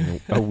becoming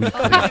a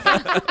weekly.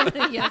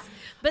 Yes,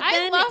 but I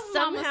then love Mama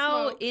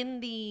somehow Smoke. in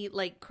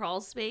the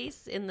crawl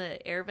space in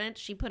the air vent,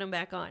 she put them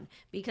back on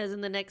because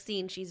in the next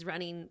scene she's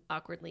running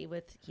awkwardly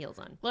with heels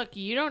on. Look,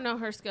 you don't know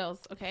her skills,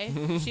 okay?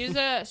 She was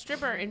a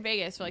stripper in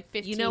Vegas for like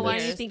 15 years. You know why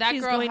you think that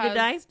she's girl going to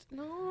die?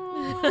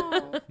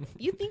 No.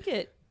 You think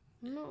it?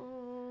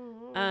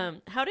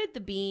 No. How did the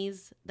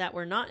bees that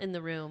were not in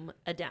the room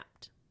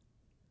adapt?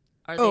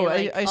 Are Oh,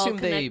 they I all assume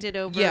they, connected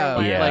over yeah, a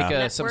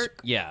wireless like some,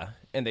 network?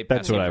 and they That's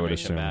pass the what I would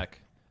information assume. back.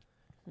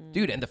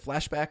 Dude, and the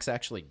flashbacks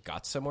actually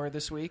got somewhere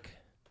this week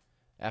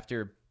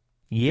after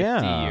 50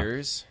 Yeah.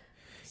 years.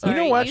 Sorry,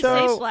 know what, you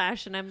though? say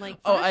Flash, and I'm like,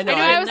 Oh, I know.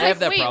 I was I have like,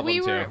 that wait,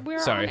 problem too. we're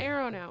Sorry. on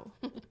Arrow now.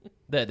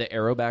 The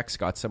Arrowbacks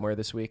got somewhere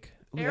this week.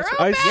 Ooh, that's- Arrow?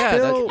 I Yeah,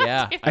 still,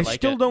 yeah. I like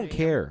still it. don't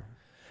care.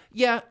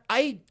 Yeah,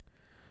 I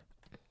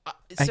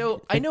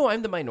know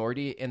I'm the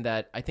minority in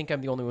that I think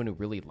I'm the only one who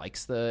really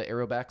likes the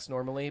Arrowbacks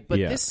normally, but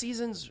Yeah. this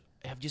season's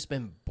have just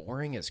been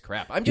boring as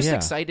crap. I'm just Yeah.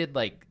 excited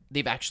like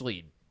they've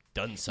actually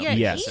done yeah, something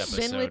Yes. this he's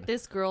episode. been with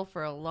this girl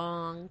for a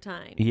long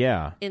time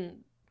Yeah. in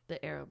the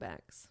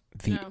Arrowbacks.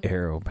 The No.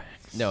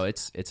 Arrowbacks. No,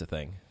 it's a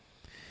thing.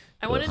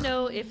 I want to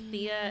know if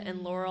Thea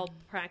and Laurel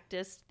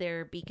practiced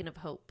their Beacon of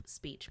Hope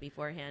speech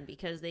beforehand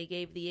because they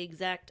gave the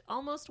exact,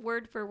 almost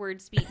word for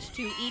word speech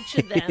to each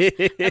of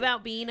them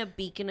about being a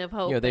beacon of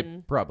hope. They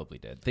and probably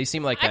did. They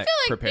seem like I that feel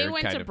like prepared they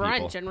went kind to of brunch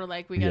people. and were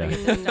like, we gotta Yeah.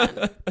 get this done.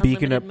 Beacon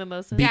unlimited of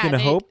mimosas. Beacon Yeah, of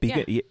they- Hope. yeah.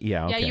 Okay.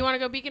 Yeah, Okay. you want to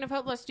go Beacon of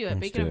Hope? Let's do it. Let's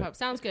Beacon do of it. Hope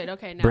sounds good.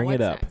 Okay, now Bring what's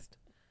it up. next?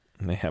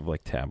 And they have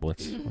like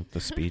tablets with the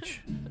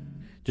speech.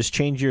 Just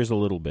change yours a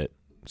little bit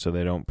so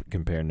they don't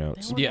compare They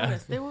notes. won't Yeah.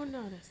 notice. They won't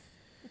notice.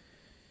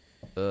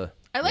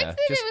 I liked Yeah, that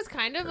just it was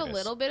kind of Curtis. a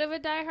little bit of a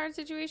Die Hard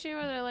situation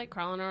where they're like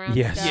crawling around.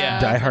 Yes. stuff Yeah.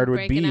 Die and Hard with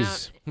breaking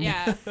bees. Out,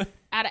 yeah,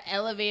 out of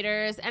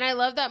elevators. And I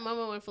love that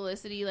moment when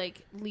Felicity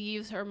like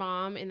leaves her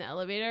mom in the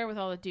elevator with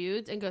all the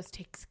dudes and goes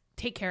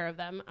take care of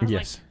them. I was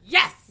Yes. like,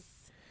 yes,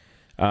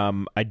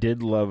 I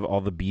did love all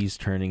the bees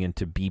turning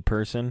into bee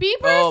person. bee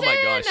person. Oh my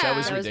gosh, that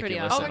was That was pretty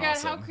ridiculous. Oh my and god,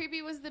 awesome. how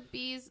creepy was the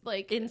bees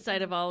like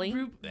inside of Ollie.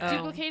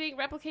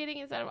 replicating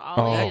inside of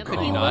Oh, Ollie? and could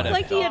all he He that. not looked have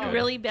like he had felt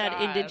really bad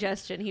God.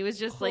 indigestion. He was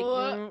just like,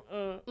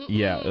 Mm,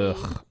 Yeah.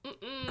 Ugh.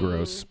 mm-mm.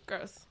 Gross.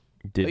 Gross.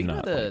 Did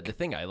not. The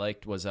thing I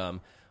liked was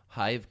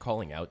Hive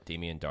calling out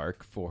Damien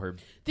Dark for her.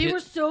 They were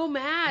so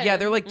mad. Yeah,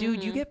 they're like,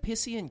 dude, you get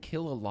pissy and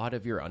kill a lot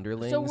of your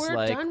underlings. So we're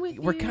done with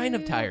We're you. kind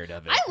of tired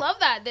of it. I love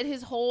that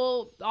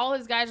all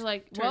his guys are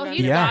like, well,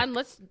 he's gone.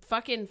 Let's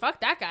fucking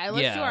fuck that guy.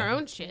 Let's do our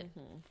own shit.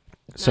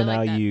 So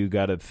now that. you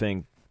got to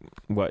think,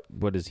 what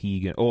is he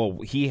going to...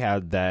 Oh, he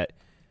had that...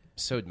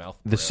 Sewed mouth.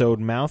 The sewed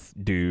mouth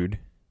dude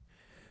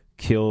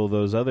kill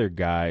those other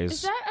guys.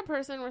 Is that a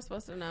person we're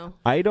supposed to know?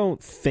 I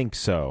don't think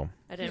so.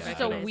 I didn't It's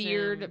a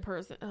weird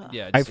person. Ugh.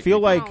 Yeah, I feel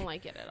like I don't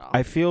like it at all.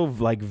 I feel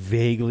like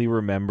vaguely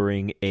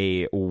remembering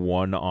a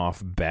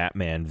one-off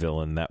Batman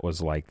villain that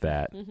was like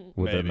that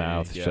with a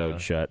mouth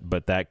sewed shut,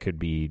 but that could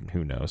be,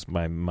 who knows.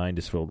 My mind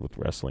is filled with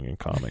wrestling and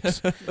comics.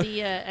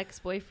 The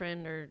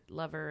ex-boyfriend or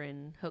lover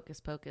in Hocus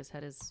Pocus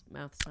had his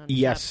mouth sewn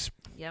Yes. shut.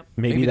 Yep.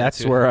 Maybe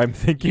that's where I'm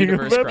thinking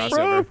Universe of that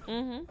crossover.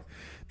 from.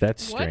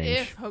 That's strange. What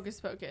if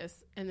Hocus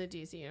Pocus and the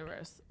DC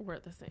universe were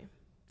the same?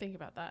 Think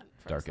about that.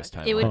 Darkest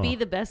time. It would be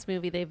the best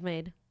movie they've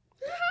made.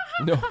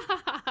 No.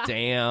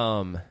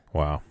 Damn.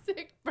 Wow.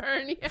 Sick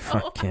burn, yo.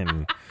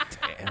 Fucking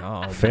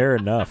Damn. fair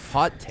enough.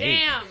 Hot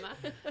take. Damn.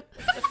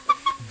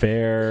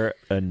 Fair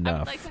I enough.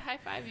 would like to high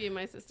five you,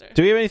 my sister.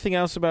 Do we have anything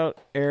else about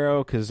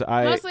Arrow? Because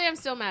Mostly, I'm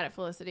still mad at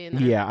Felicity and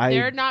them. Yeah,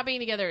 they're not being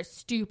together is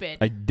stupid.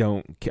 I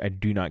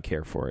do not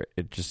care for it.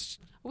 It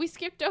just We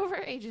skipped over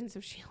Agents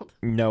of S.H.I.E.L.D.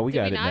 no. We Did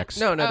got we it not? next.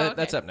 No, okay.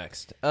 that's up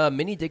next.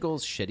 Minnie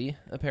Diggle's shitty,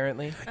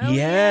 apparently.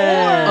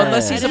 Yeah.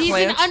 Unless he's a He's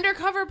plant. an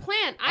undercover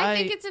plant. I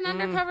think it's an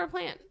undercover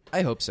plant.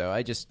 I hope so.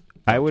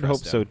 I would hope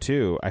trust so him.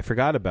 too. I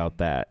forgot about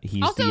that.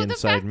 He's Also, the the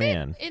inside fact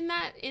man.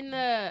 that in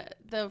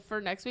the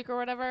for next week or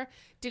whatever,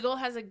 Diggle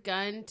has a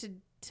gun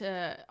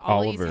to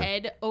Ollie's Oliver.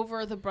 head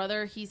over the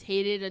brother he's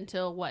hated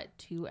until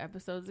 2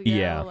 episodes ago.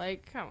 Yeah.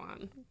 Like, come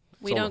on.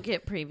 We don't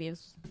get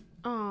previews.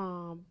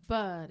 Oh,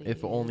 buddy.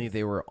 If only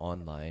they were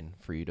online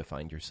for you to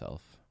find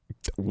yourself.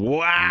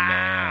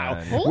 Wow.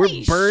 Man. Holy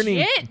We're burning.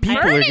 shit, People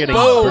are burning getting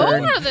all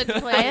burned. over the I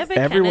place. have a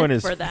Everyone Kenneth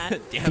is for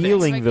that.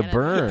 feeling the Kenneth.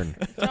 burn.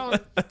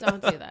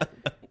 Don't do that.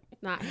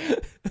 Not here.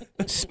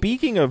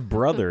 Speaking of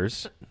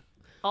brothers,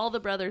 All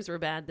the brothers were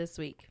bad this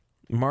week.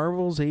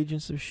 Marvel's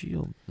Agents of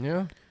S.H.I.E.L.D.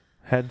 Yeah.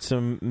 had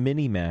some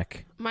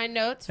mini-Mac. My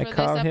notes I for this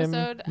call him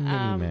episode,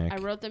 Mini-Mac.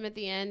 I wrote them at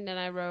the end, and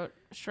I wrote,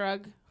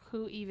 shrug,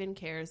 who even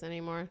cares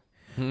anymore?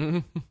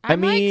 I I'm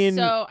mean-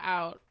 like so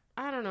out.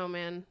 I don't know,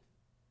 man.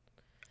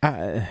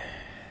 I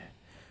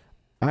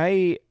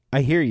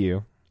hear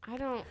you. I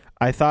don't.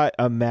 I thought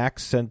a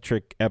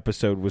Mac-centric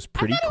episode was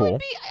pretty I thought cool. It would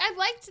be, I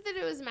liked that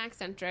it was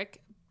Mac-centric.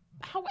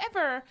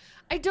 However,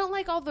 I don't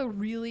like all the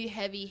really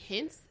heavy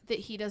hints that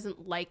he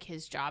doesn't like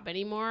his job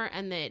anymore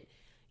and that,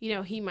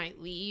 he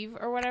might leave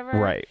or whatever.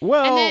 Right.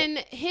 Well, and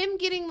then him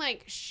getting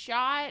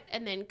shot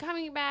and then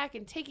coming back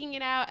and taking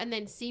it out and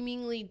then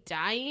seemingly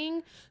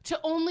dying to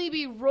only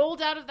be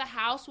rolled out of the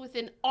house with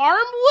an arm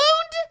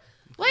wound?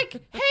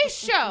 Hey,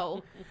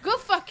 show, go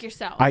fuck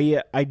yourself.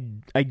 I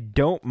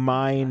don't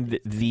mind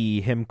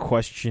him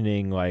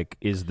questioning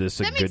is this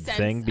a That makes good sense.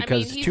 thing, I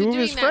because mean, he's two been of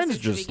his doing that friends since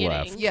the just beginning.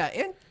 left. Yeah,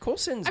 and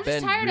Coulson's I'm just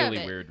been tired of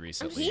really it. weird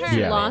recently. He's tired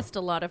Yeah. lost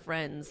a lot of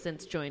friends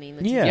since joining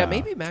the team. Yeah. Yeah,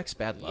 maybe Mac's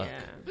bad luck.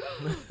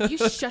 Yeah. You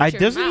shut your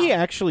Doesn't mouth. he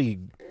actually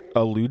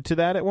allude to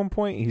that at one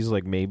point? He's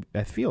like, maybe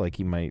I feel like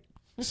he might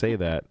say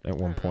that at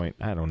one point.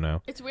 I don't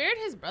know. It's weird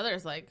his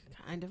brother's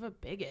kind of a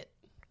bigot.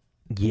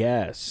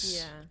 Yes.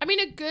 Yeah. I mean,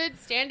 a good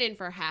stand-in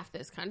for half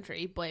this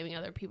country, blaming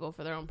other people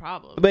for their own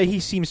problems. But he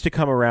seems to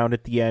come around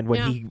at the end when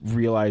Yeah. he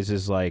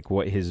realizes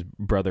what his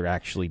brother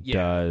actually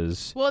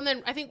does. Well, and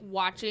then I think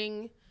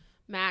watching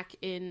Mac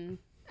in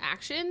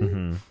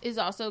action is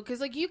also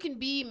because you can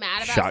be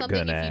mad about Shotgun something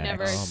if you axe.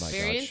 never Oh my god,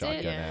 experience shotgun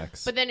it.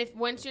 axe. But then if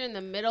once you're in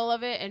the middle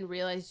of it and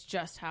realize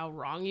just how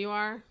wrong you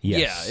are,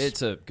 Yes. Yeah,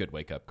 it's a good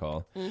wake up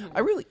call.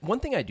 Mm-hmm. One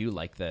thing I do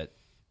like that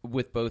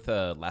with both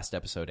last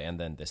episode and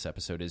then this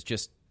episode is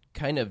just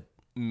kind of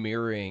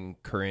mirroring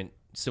current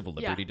civil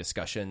liberty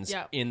discussions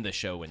Yeah. in the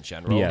show in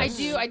general. Yes.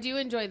 I do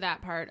enjoy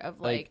that part of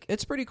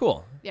it's pretty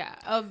cool.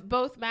 of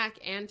both Mac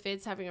and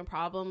Fitz having a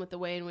problem with the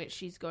way in which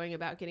she's going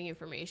about getting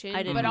information.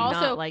 I did but not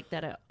also like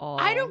that at all.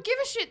 I don't give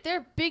a shit.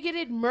 They're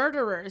bigoted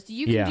murderers.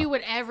 You can Yeah. do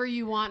whatever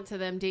you want to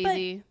them,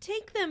 Daisy. But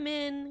take them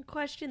in,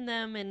 question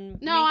them,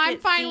 and No, make I'm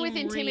it fine seem with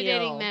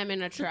intimidating real. them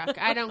in a truck.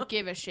 I don't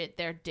give a shit.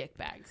 They're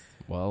dickbags.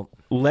 Well,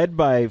 Led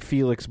by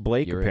Felix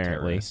Blake, you're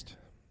apparently. a terrorist.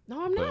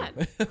 No, I'm not.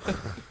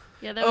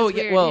 Yeah, that was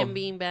weird. well, him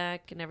being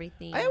back and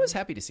everything. I was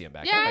happy to see him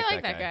back. Yeah, I like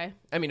like that guy.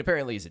 I mean,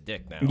 apparently he's a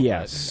dick now.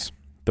 Yes.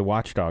 The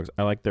Watchdogs.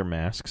 I like their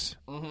masks.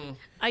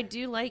 I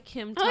do like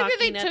him I like that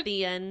they talking at took-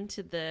 the end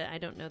to the. I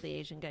don't know the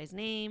Asian guy's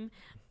name.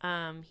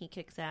 He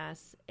kicks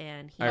ass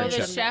and he. Iron the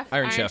Chef. chef.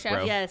 Iron Chef,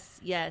 bro.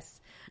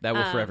 Yes. That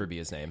will forever be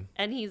his name.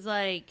 And he's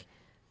like,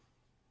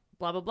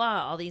 blah blah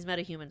blah. All these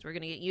metahumans, we're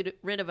gonna get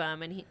rid of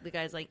them. And the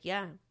guy's like,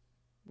 yeah,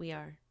 we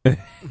are.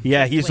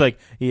 Yeah, he's wait. like,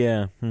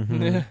 yeah.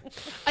 mhm.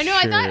 I know.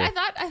 Sure.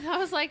 I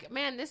was like,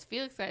 man, this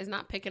Felix guy is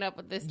not picking up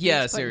with this.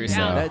 Yeah, dude's putting seriously.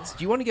 down. No.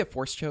 Do you want to get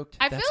force choked?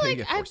 I That's feel how you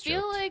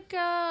like get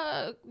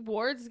force choked.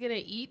 Ward's gonna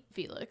eat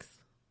Felix.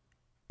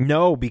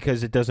 No,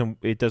 because it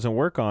doesn't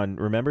work on.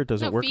 Remember, it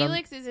doesn't work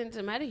Felix on. Felix isn't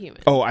a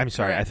metahuman. Oh, I'm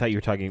sorry. Correct. I thought you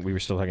were talking. We were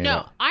still talking.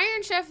 No, about...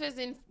 Iron Chef is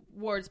in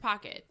Ward's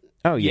pocket.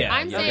 Oh yeah.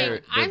 I'm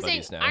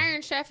saying now.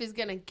 Iron Chef is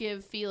gonna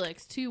give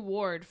Felix to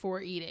Ward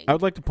for eating. I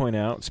would like to point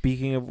out,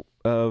 speaking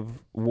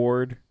of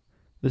Ward,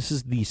 this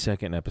is the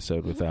second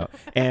episode without,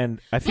 and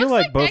I feel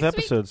like both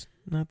episodes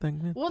not that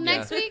good. Well,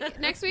 next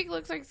week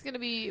looks like it's gonna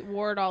be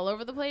Ward all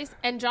over the place.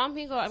 And John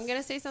Pinko, I'm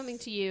gonna say something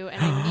to you,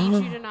 and I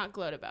need you to not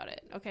gloat about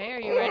it. Okay,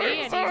 are you ready? I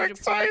need you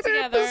to put it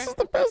together. This is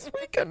the best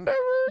weekend ever.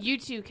 You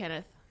too,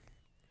 Kenneth.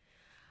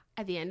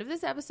 At the end of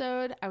this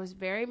episode, I was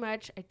very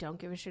much, I don't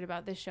give a shit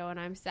about this show and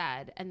I'm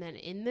sad. And then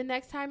in the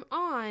next time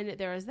on,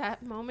 there was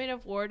that moment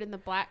of Ward in the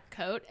black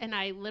coat and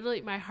I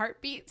literally, my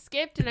heartbeat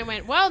skipped and I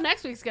went, well,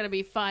 next week's going to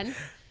be fun.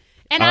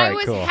 And I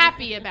was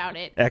happy about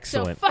it.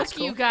 Excellent. So fuck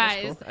you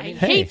guys. Cool. I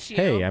hate you.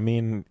 Hey, I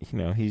mean,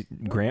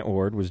 Grant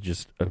Ward was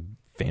just a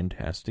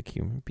fantastic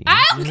human being.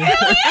 I'll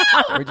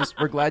kill you!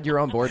 We're glad you're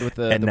on board with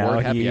the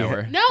Ward happy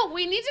hour. No,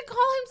 we need to call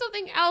him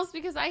something else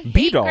because I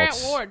hate Grant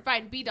Ward.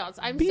 Fine, B-Dolls.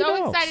 I'm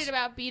so excited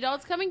about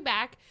B-Dolls coming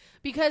back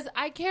because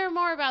I care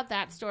more about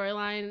that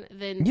storyline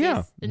than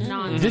this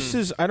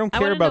nonsense. I don't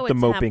care about the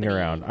moping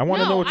around. I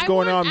want to know what's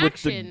going on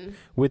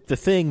with the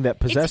thing that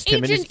possessed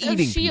him and is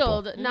eating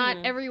S.H.I.E.L.D., people. Not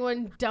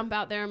everyone dump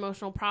out their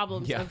emotional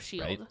problems of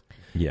S.H.I.E.L.D. Right.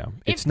 Yeah,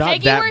 it's if not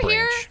Peggy that were branch.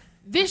 Here,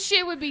 this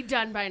shit would be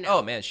done by now.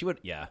 Oh man, she would.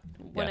 Yeah,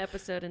 one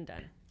episode and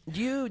done.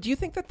 Do you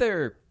think that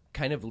they're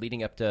kind of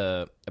leading up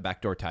to a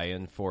backdoor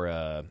tie-in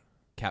for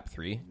Cap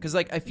 3? Because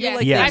I feel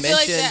like they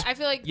mentioned, I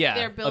feel like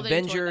they're building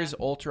Avengers,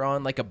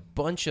 Ultron, like a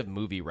bunch of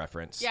movie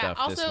reference stuff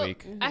this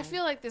week. I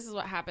feel like this is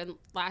what happened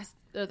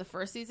the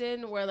first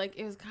season, where like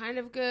it was kind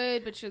of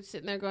good, but she was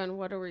sitting there going,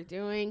 "What are we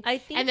doing?"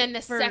 And then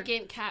the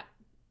second Cap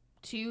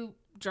 2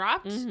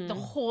 dropped, the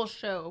whole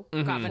show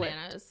got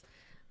bananas.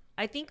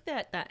 I think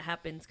that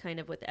happens kind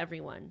of with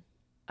everyone.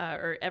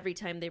 Or every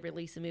time they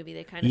release a movie,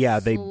 they kind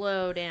of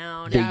slow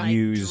down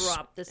and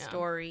drop the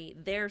story,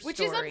 which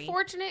is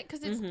unfortunate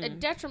because it's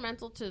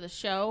detrimental to the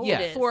show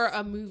for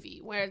a movie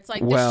where it's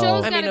like the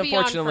show's going to be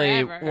on forever.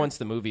 Unfortunately, once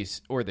the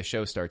movies or the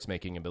show starts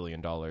making $1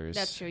 billion,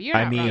 that's true. You're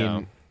not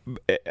wrong.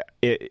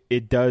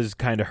 It does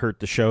kind of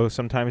hurt the show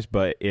sometimes,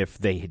 but if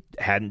they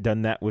hadn't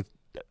done that with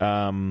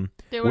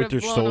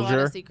Winter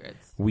Soldier,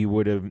 we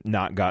would have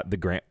not got the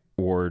Grant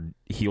Ward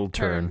heel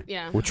turn,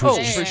 which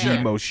was the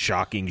most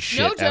shocking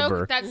shit no joke,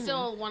 ever. That's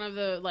still one of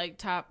the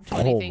top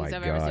 20 things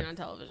I've ever seen on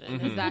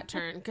television. Is that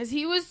turn because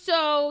he was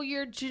so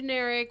your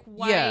generic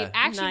white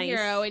action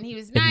hero, and he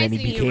was nice, and then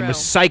he became a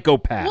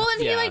psychopath. Well,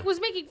 and he was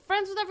making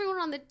friends with everyone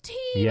on the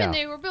team, and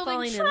they were building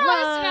trust. And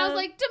I was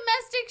like,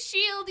 domestic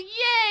shield,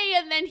 yay!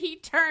 And then he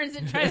turns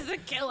and tries to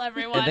kill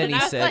everyone, and then he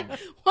said, like,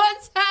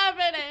 "What's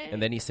happening?"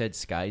 And then he said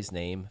Sky's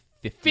name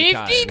 50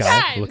 times.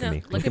 Sky, look at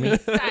me. Look at me.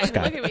 Sky,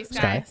 Sky, look at me.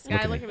 Sky,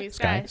 look at me.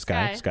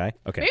 Sky.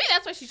 Okay. Maybe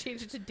that's why she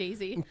changed it to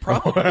Daisy.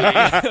 Probably.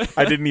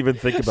 I didn't even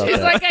think about that. She's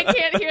like, I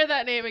can't hear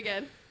that name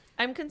again.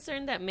 I'm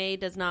concerned that May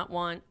does not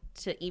want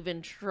to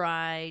even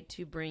try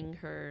to bring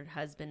her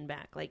husband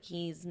back. Like,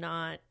 he's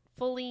not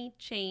fully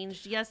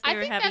changed. Yes,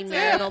 they're having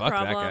marital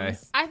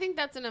problems. I think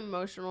that's an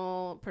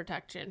emotional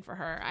protection for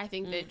her. I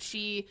think that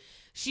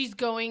she's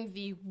going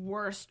the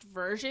worst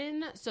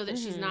version so that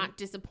she's not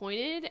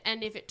disappointed.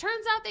 And if it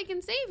turns out they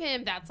can save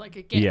him, that's like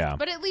a gift. Yeah.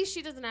 But at least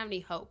she doesn't have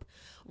any hope.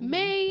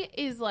 May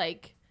is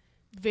like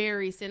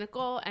very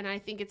cynical, and I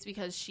think it's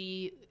because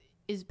she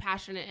is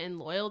passionate and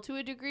loyal to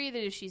a degree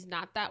that if she's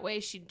not that way,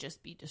 she'd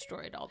just be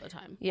destroyed all the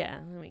time. Yeah,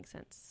 that makes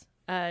sense.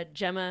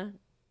 Gemma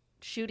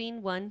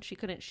shooting she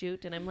couldn't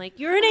shoot, and I'm like,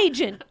 you're an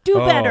agent, do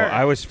better.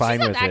 I was fine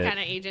She's with not it. that kind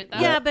of agent though.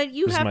 Yeah, but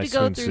you have to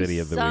go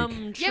through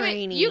some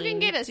training. You can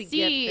get a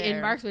C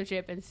in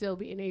marksmanship and still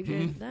be an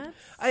agent.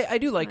 I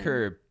do like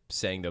her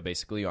saying though,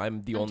 basically,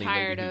 I'm the only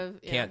lady who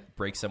can't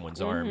break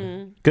someone's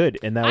arm. Good,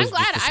 and that was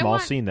just a small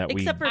scene that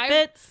except for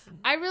Fitz.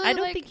 I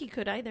don't think he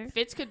could either.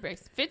 Fitz could break.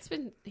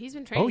 He's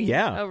been training. Oh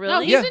yeah. Oh really?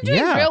 No, he's been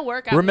doing real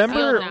work out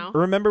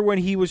Remember when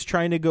he was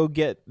trying to go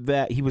get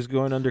that? He was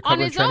going undercover on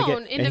his and trying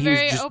own to get, in and the he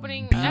very was just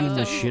opening beating episode.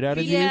 the shit out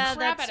of dudes. Yeah,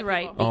 that's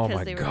right. Oh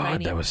my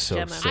god, that was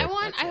so sick.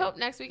 I hope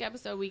next week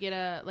episode we get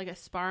a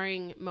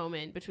sparring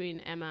moment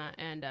between Emma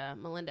and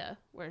Melinda,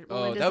 where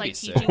Melinda's like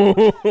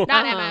teaching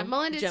not Emma.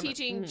 Melinda's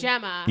teaching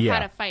Gemma how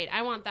to fight.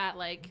 I want that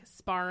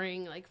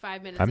sparring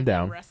 5 minutes of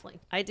them wrestling.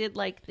 I did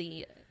like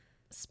the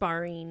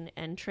sparring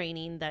and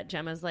training that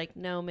Gemma's like,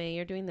 no, May,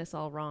 you're doing this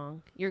all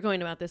wrong. You're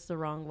going about this the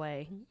wrong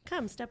way.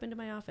 Come, step into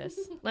my office.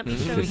 Let me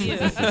show you.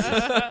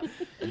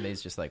 And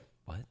May's just like,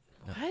 what?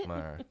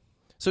 What?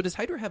 So does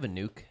Hydra have a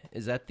nuke?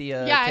 Is that the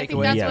takeaway? I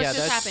think that's what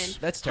just happened.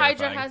 That's terrifying.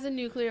 Hydra has a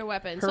nuclear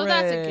weapon, Hooray. so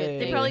that's a good thing.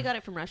 They probably got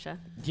it from Russia.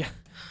 Yeah.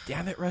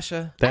 Damn it,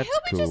 Russia. That's I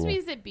hope cool. it just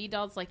means that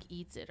B-Dolls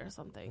eats it or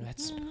something.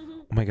 That's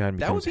oh my god,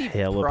 that would be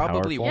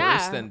probably powerful.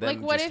 worse than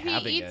them what just if he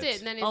having eats it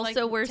and then it's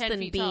also worse 10 than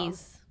feet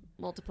bees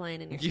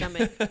multiplying in your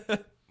stomach.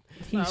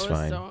 He's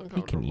fine.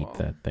 He can eat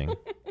that thing.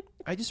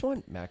 I just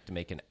want Mac to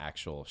make an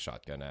actual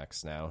shotgun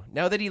axe now.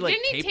 Now that he like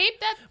didn't he tape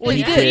that? Well,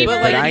 he did,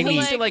 but like he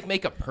needs to like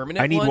make a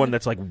permanent. I need one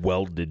that's like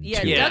welded.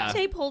 Yeah, to duct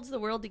tape holds the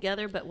world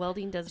together, but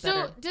welding does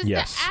better. So does the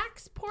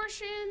axe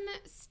portion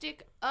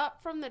stick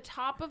up from the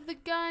top of the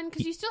gun?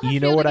 Because you still have you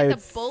to know what get I the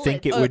would bullets.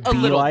 think it would A be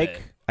little like.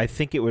 bit. I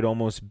think it would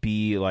almost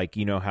be like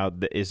how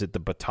is it the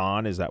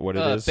baton? Is that what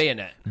it is?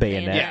 Bayonet.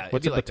 Bayonet.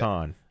 What's a like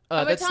baton?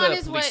 A That's baton the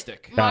is police what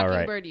stick.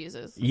 Mockingbird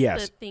uses.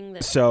 Yes. The thing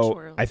that So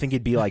twirls. I think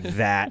it'd be like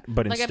that,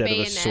 but Like a instead of a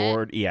bayonet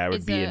sword, it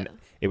would be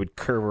it would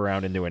curve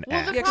around into an Well,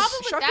 axe. the Yeah, 'cause problem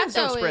with that shotguns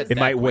don't though spread is It that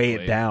might weigh it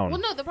quickly. down. well,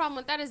 no. The problem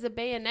with that is the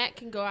bayonet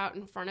can go out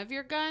in front of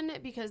your gun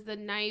because the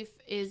knife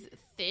is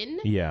thin,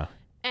 Yeah.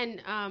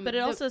 and but it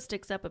also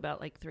sticks up about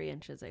like 3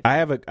 inches. I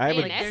have a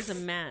Bayonet? like there's a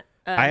mat.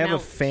 I have a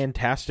mount.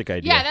 fantastic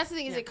idea. yeah. That's the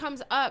thing is it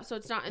comes up, so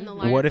it's not in the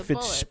line. What of if the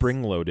it's bullets.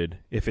 spring loaded?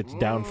 If it's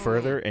down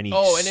further and he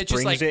Oh, and it springs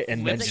just, like, it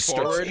and then flips just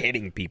starts forward?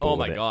 hitting people. Oh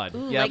with my it. god!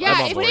 Ooh, Yeah, like- I'm Yeah,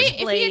 on if board.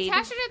 he Blade.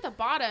 attached it at the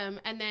bottom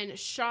and then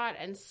shot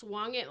and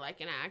swung it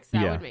like an axe,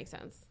 that Yeah. would make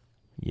sense.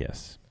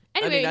 Yes.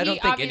 Anyway, I mean, I don't he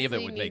think any of it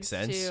obviously would make needs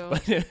sense. to-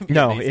 But it'd be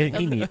No, amazing.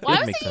 he needs. Well, I it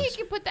was makes thinking sense.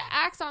 he could put the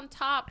axe on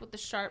top with the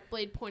sharp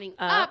blade pointing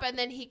Up. up, and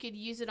then he could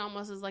use it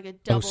almost as like a Oh,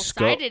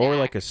 double-sided or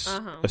like axe.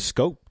 a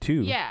scope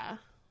too. Yeah.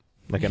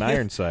 Like an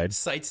iron side.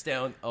 Sights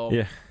down. Oh,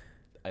 Yeah.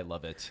 I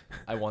love it.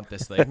 I want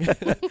this thing.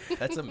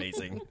 That's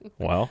amazing.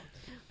 Well,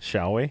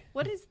 shall we?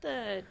 What is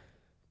the?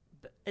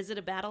 Is it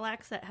a battle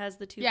axe that has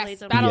the 2 Yes,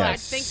 blades on battle Yes.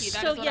 axe. Thank you.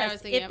 That's So what I yes,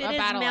 was thinking if of. it A is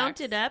battle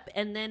mounted axe. up,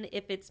 and then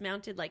if it's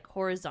mounted like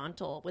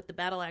horizontal with the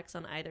battle axe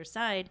on either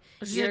side,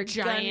 Just your a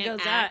giant gun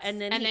goes axe, out, and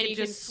then you he can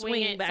can just swing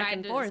swing it back side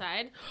and to forth.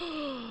 side.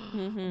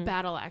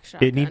 Battle axe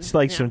shotgun. It needs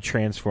like Yeah. some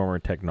transformer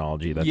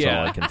technology. That's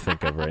Yeah. all I can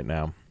think of right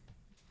now.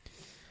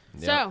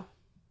 So,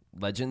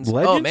 Legends.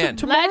 Legends oh of man.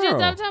 Tomorrow.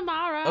 Legends of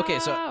Tomorrow. Okay,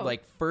 so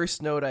like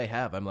first note I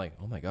have, I'm like,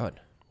 oh my god,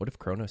 what if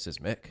Kronos is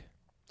Mick?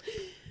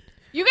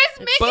 you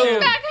guys, Mick Boom.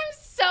 is back. I'm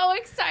so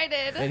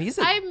excited. Man, he's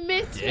a I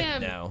missed dick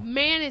him. now.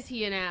 Man, is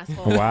he an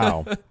asshole.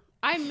 Wow.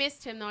 I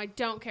missed him though. I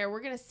don't care.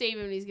 We're gonna save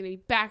him, and he's gonna be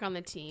back on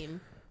the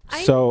team.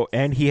 So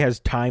and he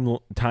has time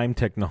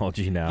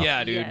technology now.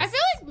 Yeah, dude. Yes. I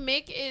feel like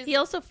Mick is. He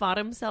also fought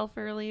himself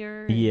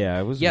earlier. Yeah,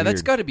 it was. Yeah, that's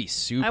weird. got to be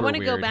super. I want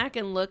to go weird. back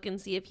and look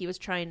and see if he was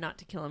trying not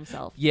to kill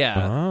himself. Yeah.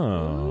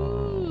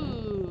 Oh,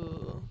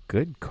 Ooh.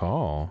 good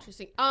call.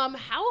 Interesting.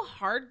 How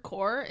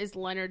hardcore is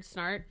Leonard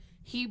Snart?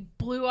 He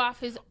blew off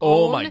his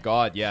Oh own my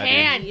god, yeah,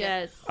 hand. dude.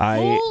 Yes.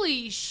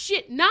 Holy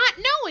shit! Not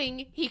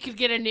knowing he could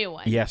get a new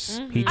one. Yes,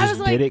 he I just was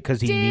did like, it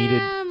because he needed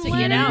damn, To he get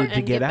Leonard. out needed to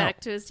and get get out. back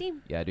to his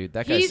team. Yeah, dude.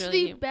 That guy's. He's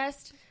really the you.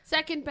 best,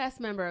 second best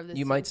member of this.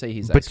 You team. might say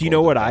he's. But you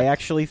know Ice what Cold, I in fact.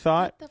 actually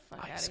thought? Get the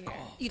fuck Ice out of here.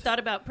 Cold. You thought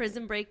about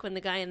Prison Break when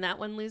the guy in that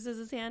one loses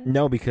his hand?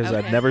 No, because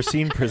I've Okay. never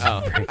seen Prison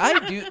Oh, Break.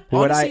 I do.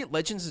 What Honestly, I-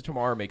 Legends of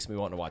Tomorrow makes me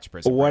want to watch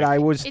Prison What Break. I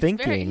was It's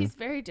thinking, he's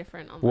very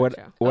different on what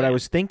that show. what Oh, I yeah.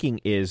 was thinking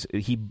is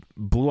he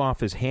blew off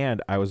his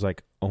hand. I was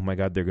like, oh my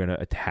god, they're gonna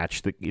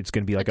attach the. It's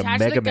gonna be like Attach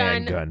a the Mega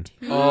Man gun to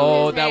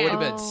Oh, his that would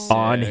hand. have been Oh. sick.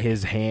 on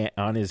his hand.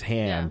 On his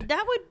hand.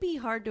 That would be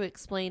hard to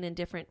explain in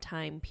different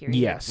time periods.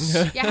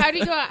 Yes. Yeah, how would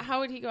he go out? How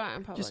would he go out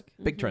in public? Just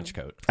big trench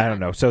coat. I don't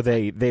know. So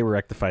they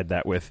rectified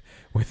that with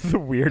the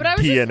weird But I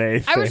was DNA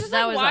just, thing. I was just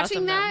That like was watching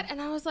awesome, that, though.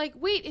 and I was like,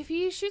 wait, if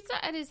he shoots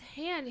that at his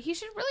hand, he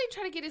should really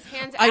try to get his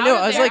hands I out know,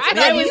 of I was there. like, I yeah,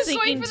 thought he he's was going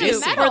thinking for too. the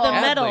missing metal. For the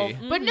badly.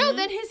 metal. But no,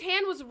 then his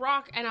hand was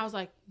rock, and I was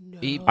like, no.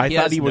 I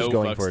thought has he was no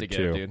going fucks for to it, give,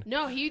 too. dude.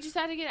 No, he just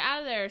had to get out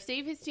of there,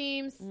 save his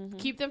teams,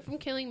 keep them from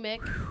killing Mick.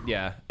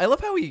 Yeah, I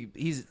love how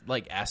he's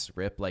like asked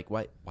Rip like,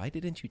 why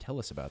didn't you tell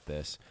us about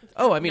this?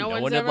 Oh, I mean, no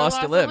one's one had ever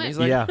lost a limb. He's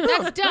like, Yeah.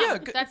 That's dumb. yeah,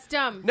 good. That's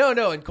dumb.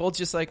 No, and Cold's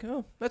just like,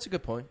 oh, that's a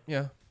good point.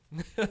 Yeah,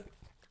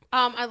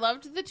 I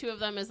loved the two of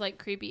them as like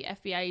creepy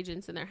FBI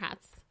agents in their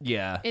hats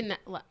yeah. in that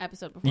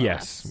episode before.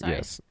 yes. last. Sorry.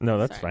 Yes. No,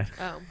 that's Sorry. fine.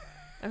 Oh.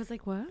 I was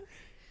like, what?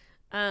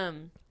 Ray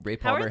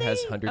How are Palmer they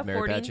has 100 merit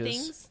affording badges.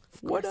 things?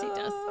 Of course he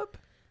does.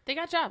 They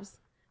got jobs.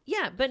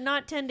 Yeah, but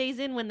not 10 days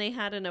in when they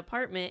had an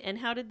apartment. And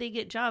how did they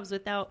get jobs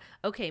without...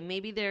 Okay,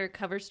 maybe their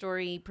cover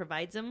story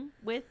provides them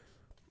with...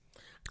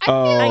 I feel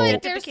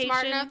like they're Identification.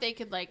 smart enough they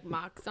could like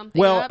mock something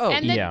Well, up. oh,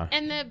 and the, yeah.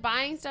 and the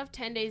buying stuff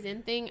 10 days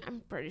in thing,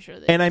 I'm pretty sure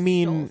they And I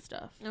mean- stole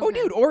stuff. Oh,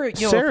 dude, or you know,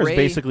 if Sarah's Ray,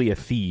 basically a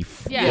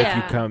thief.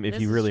 Yeah. If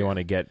This you is really true. want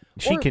to get,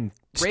 she or can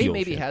Ray steal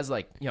maybe shit. has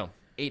like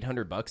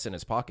 $800 in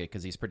his pocket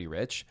because he's pretty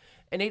rich,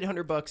 and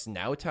 $800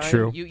 now time.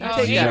 True. You Oh,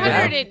 take that 800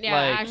 out, in, yeah,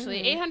 like,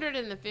 actually. 800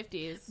 in the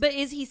 50s. But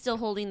is he still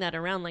holding that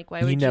around? Like, why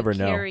You would never you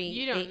know. carry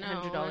You don't know. $800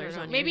 I don't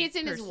know. on Maybe your it's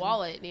in his person?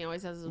 wallet and he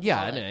always has his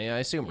yeah, wallet. I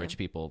assume rich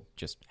people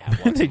just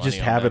have lots They of just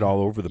money on have it them.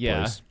 all over the Yeah.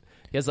 place.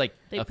 He has like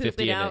They a poop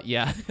 50 it in out. it.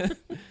 Yeah.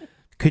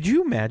 Could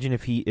you imagine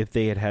if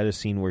they had a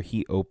scene where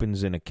he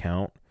opens an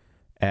account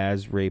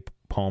as Ray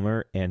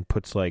Palmer and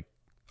puts like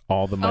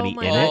all the money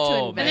my in God.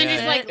 it? To And then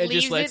just like It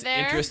leaves just lets it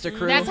there. interest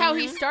accrue. That's how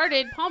he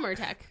started Palmer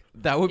Tech.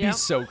 That would be Yep.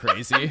 so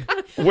crazy.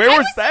 Where I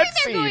was that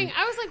sitting there scene? going,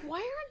 I was like, why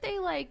aren't they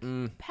like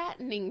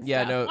patenting stuff?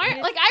 Yeah, no. Why,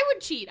 like I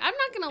would cheat. I'm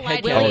not gonna lie to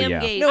Head you. Oh, William yeah.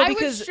 Gates. No, I would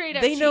because straight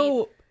up they cheat.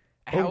 know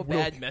how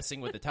bad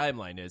messing with the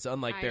timeline is,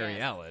 unlike Barry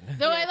Allen.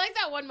 Though I like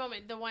that one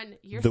moment. The one,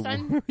 your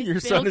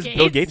son is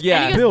Bill Gates.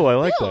 Yeah. Goes, Bill, I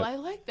like Bill, that. I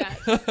like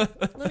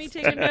that. Let me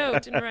take a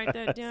note and write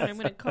that down. I'm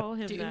going to call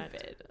him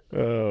that.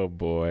 Oh,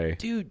 boy.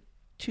 Dude,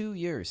 2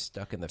 years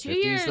stuck in the 50s, 2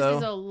 years though.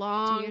 is a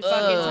long fucking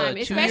time.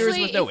 2 Especially years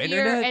with no if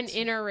you're internet? an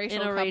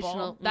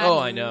interracial couple. Oh,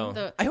 I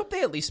know. I hope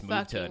they at least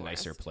moved to a fucking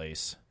nicer worst.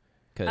 place.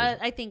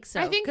 I think so.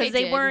 I think because they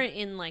they did. weren't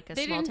in like a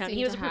They small didn't town. seem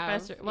He was to a have-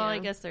 professor. Well, I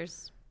yeah. guess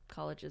there's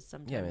colleges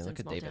sometimes. Yeah, I mean, in look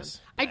at small Davis.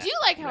 towns. I do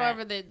like,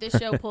 however, that this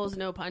show pulls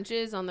no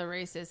punches on the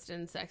racist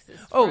and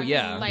sexist. Oh, front.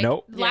 yeah. Like,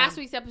 Nope. last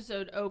week's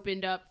episode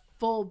opened up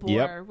full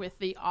bore with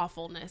the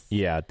awfulness.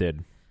 Yeah, it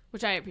did.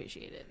 Which I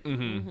appreciated.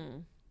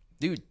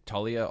 Dude,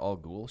 Talia Al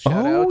Ghul, shout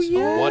Oh, out.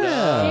 yeah. What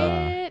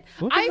up? Shit.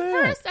 Look at For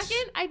a that.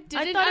 second, I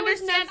didn't thought it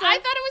was understand. Nyssa. I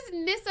thought it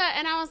was Nyssa,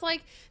 and I was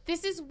like,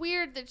 "This is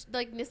weird that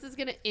like Nyssa's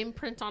gonna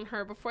imprint on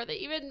her before they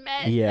even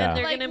met." Yeah. and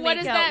They're like, gonna what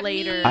make does out that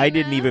later. mean? I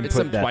didn't even It's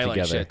put some that Twilight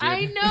together. shit, dude.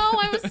 I know,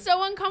 I was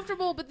so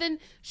uncomfortable. But then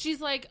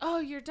she's like, "Oh,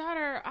 your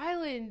daughter,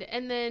 Island,"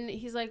 and then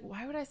he's like,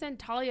 "Why would I send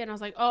Talia?" And I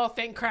was like, "Oh,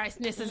 thank Christ,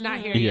 Nyssa's not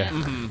here Yeah.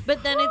 yet."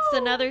 But then it's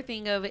another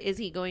thing of, is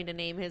he going to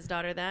name his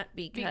daughter that?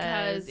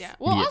 Because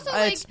well, Yeah. also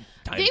like It's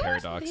time they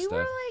paradox were stuff.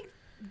 like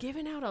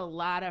giving out a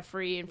lot of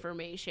free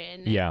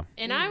information. Yeah.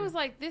 and I was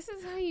like, "This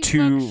is how you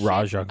To fuck shit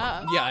Raja.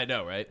 up." Yeah, I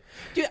know, right?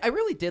 Dude, I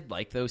really did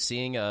like, though,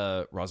 seeing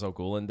Ra's al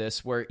Ghul in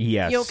this, where,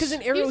 Yes. you know, because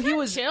in Arrow, he kinda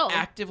was chill.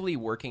 actively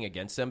working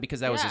against them because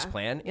that was his Yeah.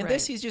 plan. In Right.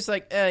 this, he's just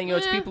like,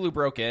 it's Eh. people who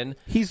broke in.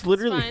 He's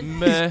literally fine.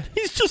 Meh.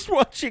 he's just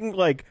watching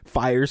like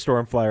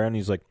Firestorm fly around.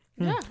 He's like,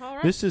 Yeah, all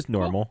right. this is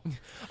normal.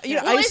 You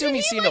know, Well, I assume isn't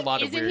he's he, seen like- a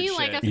lot of isn't weird he shit.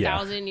 like a Yeah.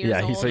 1,000 years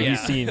Yeah, old?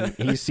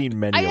 he's seen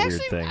many I a actually,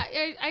 weird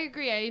thing. I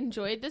agree. I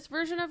enjoyed this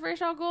version of Ra's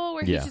al Ghul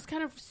where Yeah. he's just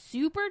kind of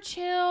super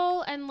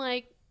chill and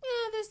like,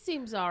 yeah, this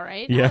seems all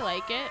right. Yeah. I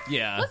like it.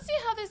 Yeah. Let's see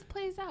how this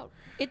plays out.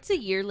 It's a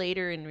year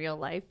later in real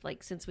life,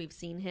 like since we've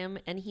seen him,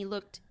 and he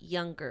looked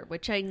younger,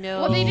 which I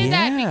know Well, they did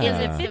that Yeah. because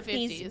is it's the the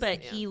 50s, 50s.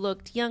 but yeah. he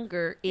looked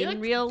younger He in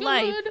looked real good.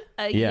 life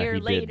a Yeah, year he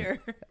did. later.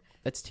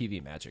 That's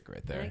TV magic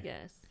right I there.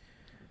 guess.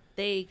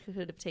 They could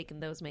have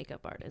taken those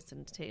makeup artists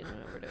and taken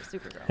it over to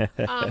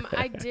Supergirl.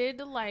 I did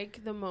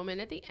like the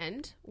moment at the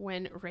end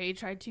when Ray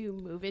tried to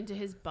move into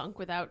his bunk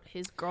without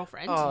his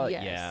girlfriend.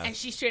 Yes. Yeah. And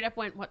she straight up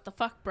went, "What the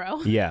fuck,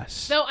 bro?" Yes.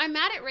 So I'm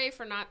mad at Ray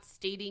for not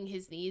stating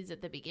his needs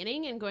at the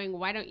beginning and going,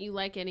 "Why don't you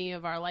like any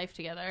of our life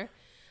together?"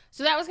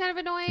 So that was kind of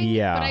annoying.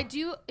 Yeah. But I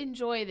do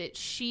enjoy that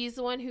she's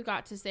the one who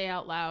got to say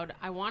out loud,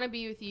 "I want to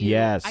be with you.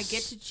 Yes. I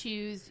get to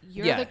choose.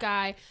 You're Yeah. the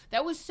guy."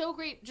 That was so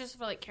great just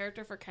for like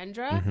character for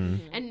Kendra. Mm-hmm.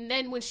 And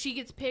then when she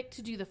gets picked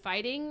to do the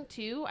fighting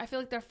too, I feel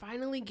like they're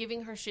finally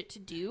giving her shit to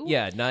do.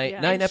 Yeah, nine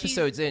And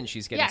episodes in,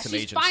 she's getting some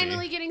she's agency.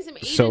 finally getting some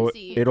So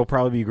agency. it'll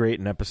probably be great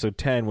in episode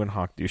 10 when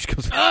Hawk Douche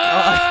comes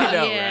back. I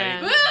know, Yeah.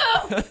 right? Woo!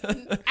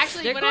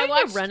 Actually, They're when going I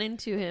watched to run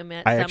into him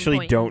at I some actually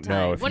point don't in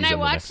know time. if when he's I in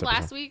the watched next last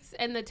episode. week's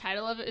and the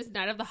title of it is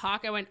Night of the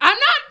Hawk, I went, "I'm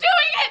not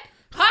doing it!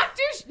 Hawk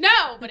douche!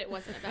 No!" But it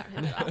wasn't about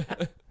him at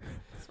all.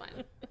 It's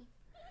fine.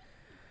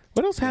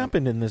 What else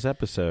happened in this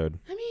episode?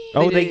 I mean,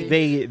 Oh,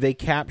 they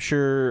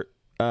capture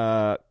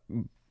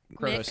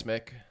Chronos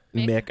Mick.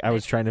 Mick. I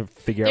was trying to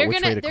figure out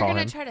which way to they're call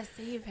gonna him. try to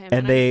save him,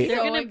 And they- I'm They're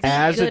so going to be excited.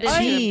 As a good at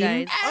team-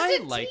 him, guys. I As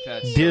a like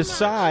that team. so much.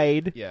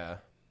 Decide Yeah.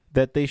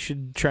 that they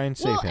should try and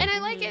save Well, him. and I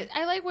like it.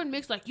 I like when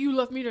Mick's like, "You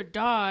left me to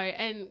die,"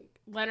 and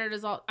Leonard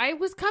is all, "I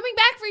was coming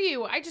back for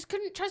you. I just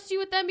couldn't trust you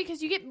with them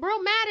because you get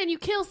real mad and you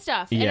kill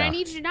stuff, and Yeah. I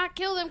need you to not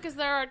kill them because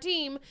they're our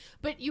team.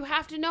 But you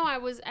have to know I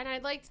was." And I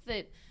liked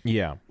that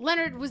Yeah.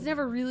 Leonard was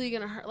never really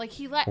gonna hurt. Like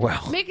he let Well.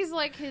 Mick is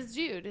like his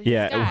dude. His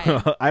Yeah.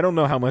 guy. I don't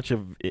know how much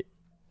of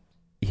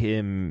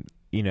him,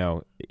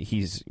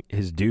 he's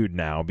his dude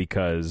now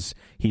because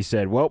he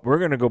said, well, we're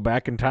going to go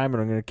back in time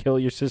and I'm going to kill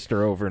your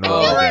sister over and over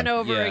Over again. and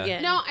over Yeah.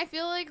 again. No, I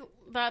feel like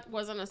that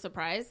wasn't a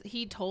surprise.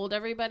 He told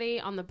everybody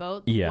on the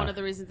boat Yeah. one of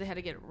the reasons they had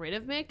to get rid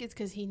of Mick is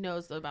because he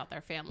knows about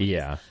their families.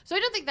 Yeah. So I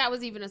don't think that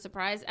was even a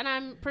surprise. And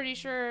I'm pretty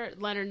sure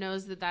Leonard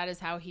knows that is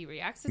how he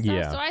reacts to stuff.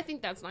 Yeah. So I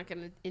think that's not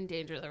going to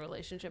endanger the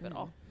relationship at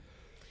all.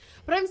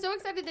 But I'm so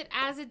excited that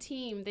as a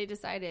team, they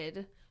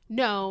decided,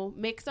 no,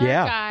 Mick's our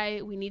Yeah.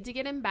 guy. We need to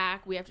get him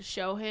back. We have to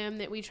show him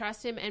that we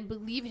trust him and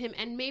believe him.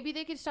 And maybe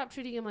they could stop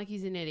treating him like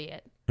he's an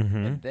idiot.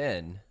 And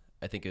then,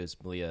 I think it was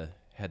Malia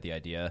had the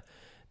idea,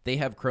 they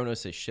have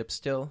Kronos' ship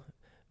still.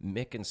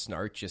 Mick and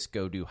Snart just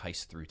go do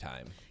heist through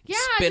time. Yeah,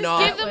 Spin just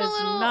off. give them a was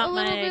little, not a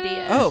little my bit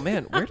idea. of... Oh,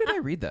 man. Where did I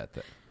read that?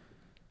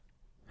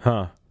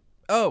 Huh.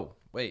 Oh,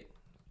 wait.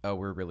 Oh,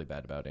 we're really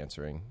bad about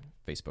answering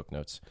Facebook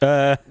notes.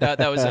 Uh, That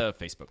was a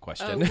Facebook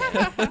question.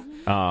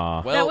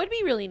 Well, That would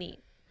be really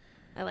neat.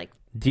 I like.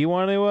 do you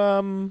want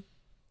to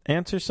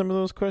answer some of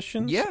those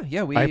questions? yeah.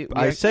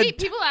 I said Wait,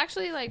 people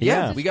actually like...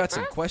 Yeah. messaged we got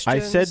some us? questions. I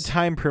said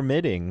time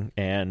permitting,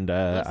 and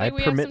Looks I like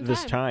we have permit some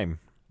this time. time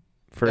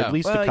for Yeah, at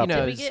least well, a you couple.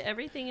 know, Did we get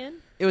everything in?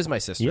 It was my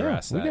sister Yeah,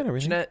 asked we that. got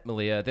everything. Jeanette,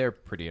 Malia, they're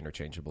pretty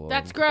interchangeable.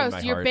 That's in gross. my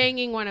You're heart.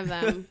 banging one of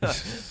them.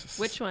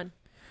 Which one?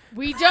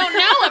 We don't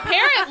know,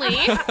 apparently.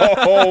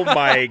 Oh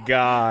my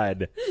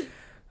god!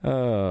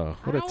 Oh,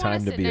 what a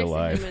time to be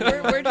alive.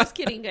 We're just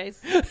kidding,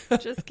 guys.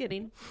 Just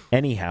kidding.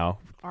 Anyhow,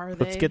 Are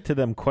let's get to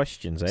them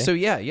questions, eh? So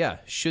yeah.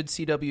 Should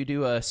CW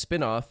do a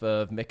spin-off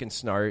of Mick and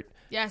Snart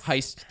Yes.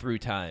 heist through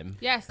time?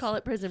 Yes. Call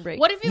it Prison Break.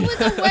 What if it was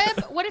a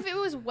web? What if it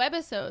was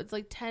webisodes,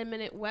 like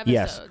 10-minute webisodes?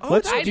 Yes.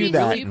 Let's I'd do be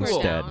that super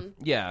instead. down.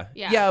 Yeah.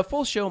 A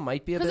full show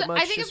might be a bit Because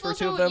much I think just a for full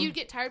two of show them. you'd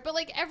get tired, but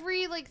like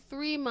every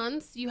 3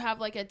 months you have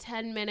like a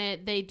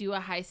 10-minute they do a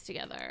heist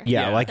together.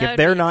 Yeah, Yeah. like That if would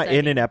they're be not in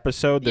exciting. an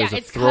episode, there's Yeah, a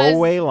it's 'cause-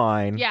 throwaway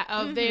line.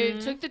 Yeah, they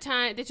took the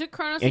time. They took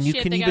Kronos And you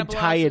shit, can they even gotta blow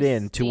tie out it some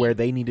in to steam. where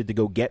they needed to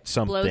go get Blow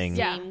something. steam,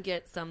 Yeah.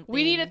 get something.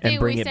 We need a thing.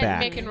 bring We it send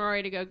back. Mick and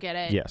Rory to go get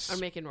it. Yes. Or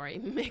Mick and Rory,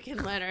 Mick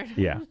and Leonard.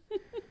 Yeah.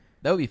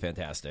 That would be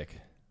fantastic.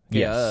 Okay,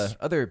 Yes.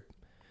 Other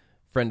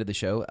friend of the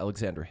show,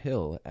 Alexander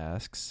Hill,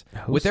 asks,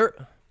 Host with their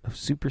of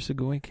Super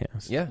Segoy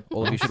Cast. yeah,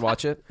 all of you should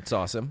watch it. It's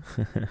awesome.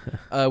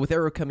 With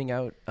Arrow coming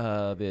out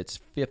of its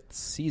 5th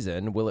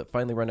season, will it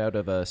finally run out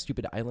of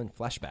stupid island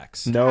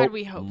flashbacks? No, God,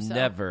 we hope so.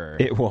 Never.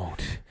 it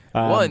won't.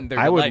 One, they're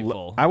I would,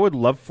 delightful. I would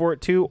love for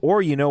it to.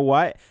 Or you know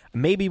what?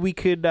 Maybe we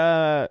could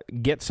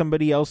get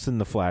somebody else in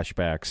the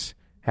flashbacks.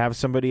 Have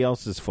somebody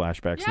else's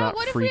flashbacks, Yeah, not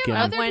what if we have freaking.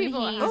 other When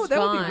people? he's Oh, that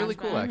would be gone. really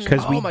cool, actually.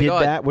 'Cause we oh my did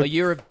God. that with- a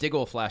year of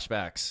Diggle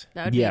flashbacks.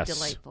 That would Yes. be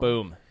delightful.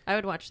 Boom. I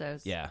would watch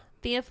those. Yeah.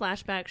 Thea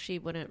flashback, she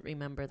wouldn't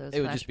remember those It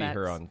would just be flashbacks.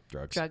 her on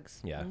drugs.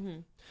 Drugs. Yeah. Mm-hmm.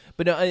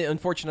 But no,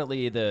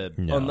 unfortunately,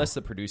 No. unless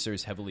the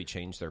producers heavily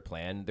change their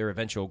plan, their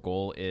eventual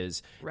goal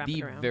is Wrap the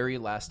it around. very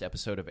last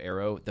episode of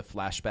Arrow. The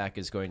flashback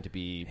is going to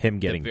be Him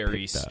getting the very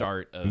picked up.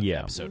 start of Yeah.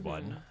 episode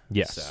 1.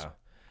 Yes. So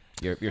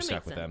you're That stuck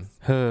makes with them.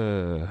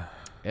 sense.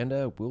 And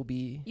we'll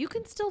be... You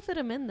can still fit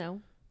them in,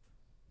 though.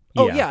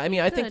 Oh, yeah. I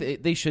mean, I think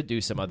Good. they should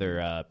do some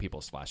other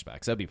people's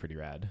flashbacks. That'd be pretty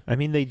rad. I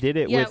mean, they did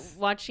it Yeah, with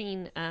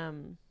watching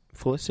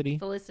Felicity.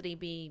 Felicity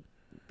be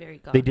very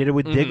gone. They did it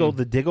with Diggle.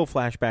 The Diggle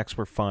flashbacks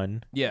were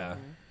fun. Yeah.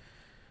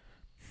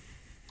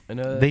 And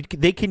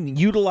They can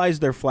utilize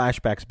their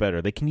flashbacks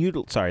better. They can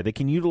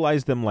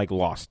utilize them like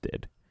Lost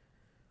did,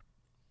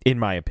 in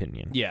my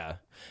opinion. Yeah.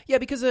 Yeah,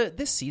 because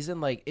this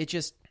season, like, it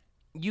just...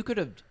 You could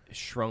have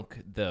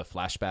shrunk the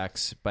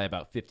flashbacks by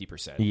about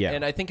 50%. Yeah.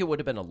 And I think it would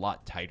have been a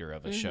lot tighter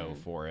of a show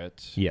for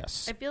it.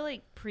 Yes. I feel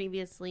like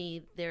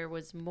previously there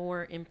was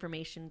more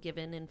information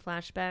given in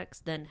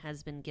flashbacks than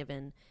has been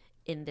given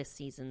in this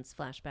season's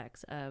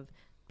flashbacks of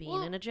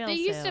being in a jail They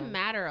cell. used to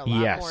matter a lot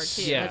Yes. more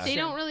too. Yeah. Like,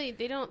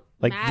 they don't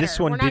Like, matter. this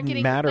one We're not didn't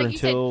getting, matter like you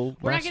said, until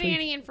we're not last getting week.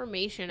 any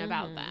information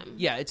about them.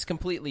 Yeah, it's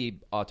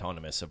completely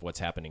autonomous of what's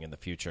happening in the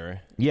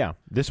future. Yeah.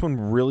 This one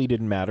really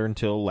didn't matter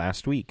until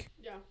last week.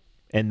 Yeah.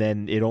 And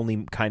then it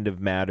only kind of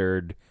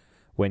mattered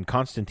when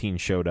Constantine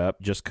showed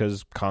up, just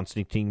because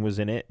Constantine was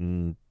in it,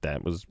 and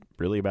that was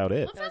really about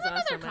it. Let's That have was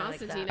another awesome. I like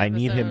Constantine that. I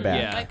need him episode.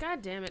 back. Yeah. Like,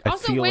 God damn it. I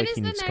Also, feel when like is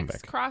he the needs to come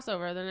next back.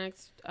 crossover? The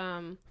next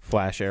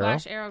Flash Arrow.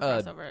 Flash Arrow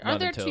crossover. Are not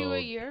there until- 2 a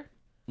year?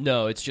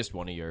 No, it's just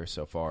one a year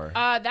so far.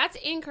 That's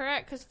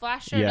incorrect because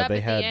Flash showed Yeah, up they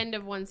at had- the end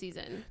of one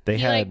season. they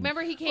he, had-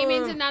 remember he came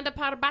into Nanda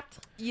Parbat.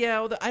 Yeah,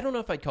 well, I don't know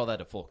if I'd call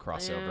that a full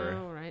crossover.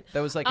 Oh, right.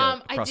 That was like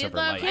a I crossover did love.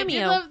 light. I did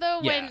Cameo. love though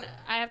when Yeah.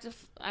 I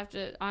have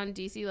to on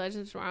DC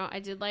Legends tomorrow. I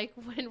did like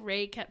when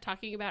Ray kept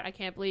talking about. I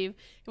can't believe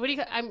what do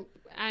you?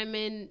 I'm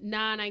in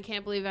Nan. I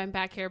can't believe I'm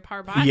back here.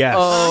 Parbat. Yes.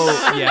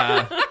 Oh,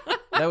 yeah.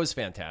 That was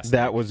fantastic.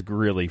 That was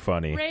really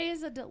funny. Ray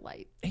is a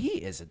delight. He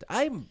is.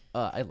 I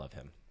love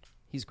him.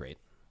 He's great.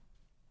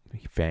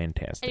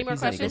 Fantastic. Any more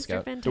He's an Eagle questions?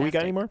 Scout. Fantastic. Do we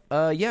got any more?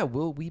 Yeah,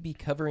 will we be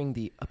covering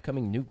the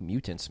upcoming New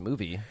Mutants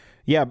movie?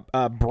 Yeah,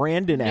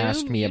 Brandon New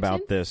asked me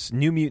about Mutants? this.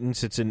 New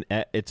Mutants.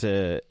 It's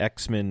a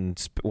X-Men.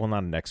 Well,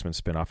 not an X-Men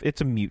spinoff.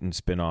 It's a mutant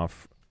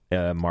spinoff.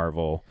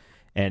 Marvel,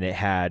 and it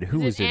had who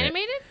Is was it in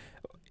animated? it?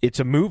 It's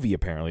a movie.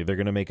 Apparently, they're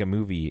going to make a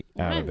movie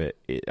out of When?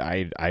 it.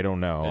 I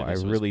don't know. Yeah, I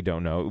this was- really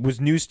don't know. It was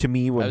news to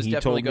me I when was he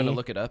definitely told going me. to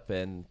look it up,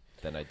 and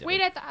then I did.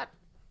 Wait, I thought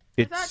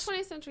It's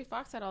 20th Century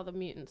Fox had all the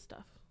mutant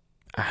stuff.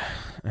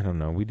 I don't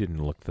know. We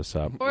didn't look this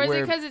up. Or is it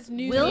We're- because it's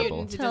New We'll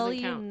Mutants? It tell doesn't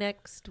you count.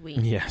 next week.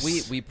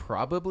 Yes, we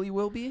probably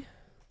will be.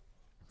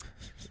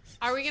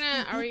 Are we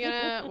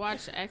gonna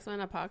watch X-Men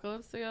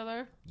Apocalypse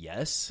together?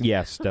 Yes.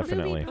 yes, Movie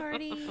definitely.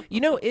 party.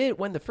 You know,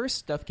 when the first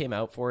stuff came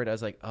out for it, I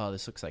was like, "Oh,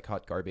 this looks like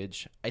hot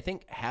garbage." I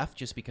think half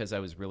just because I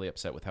was really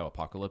upset with how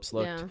Apocalypse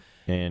looked,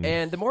 Yeah.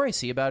 And the more I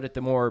see about it,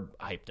 the more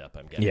hyped up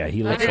I'm getting. yeah,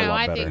 he I looks don't a know. lot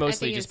I better. think,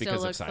 Mostly I think just it because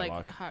still of looks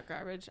like Psylocke. hot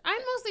garbage.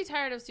 I'm mostly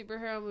tired of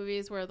superhero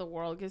movies where the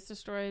world gets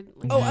destroyed.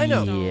 Like, Oh, I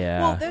know. Yeah.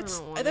 Well, I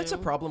don't want that's a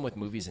to. problem with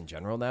movies in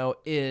general now.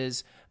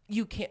 Is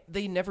you can't.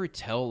 They never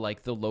tell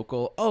like the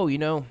local. Oh, you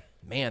know,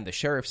 man, the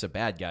sheriff's a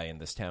bad guy in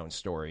this town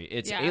story.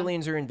 It's Yeah.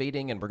 aliens are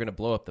invading and we're gonna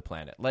blow up the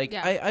planet. Like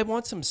Yeah. I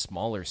want some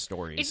smaller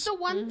stories. It's the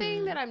one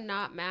thing that I'm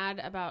not mad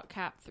about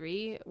Cap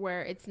 3,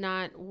 where it's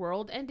not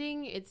world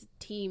ending, it's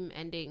team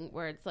ending,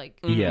 where it's like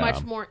Yeah.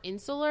 much more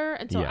insular,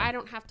 and so Yeah. I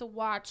don't have to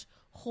watch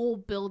whole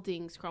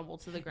buildings crumble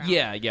to the ground.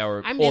 yeah,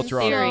 or I'm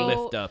Ultron so-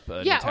 lift up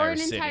an yeah, entire or an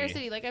city. entire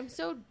city. Like I'm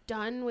so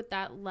done with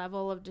that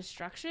level of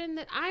destruction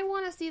that I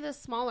want to see the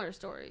smaller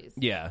stories.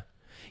 Yeah.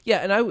 Yeah,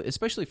 and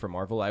especially for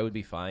Marvel, I would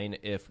be fine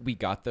if we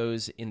got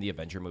those in the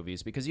Avenger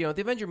movies because, the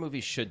Avenger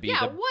movies should be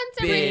once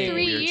every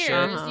 3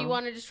 years you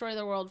want to destroy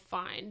the world,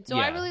 fine. So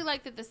I really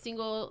like that the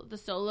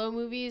solo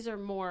movies are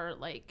more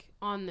like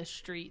on the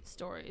street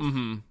stories.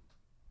 Mm-hmm.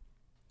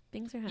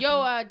 Things are happening.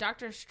 Yo,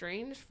 Doctor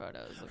Strange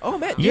photos. Oh,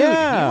 man, dude, he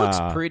looks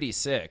pretty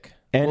sick.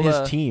 And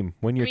his team,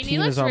 when your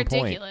team is on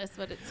point. He looks ridiculous,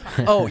 but it's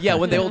fine. Oh, yeah,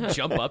 when they all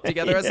jump up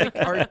together. I was like,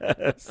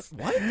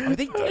 what? Are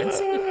they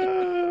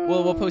dancing?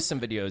 Well, we'll post some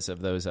videos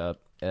of those up.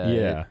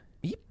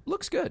 He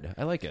looks good.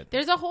 I like it.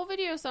 There's a whole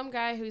video. Some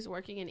guy who's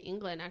working in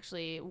England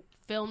actually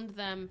filmed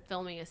them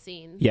filming a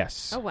scene.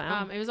 Yes. Oh,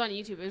 wow. It was on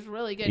YouTube. It was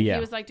really good. Yeah. He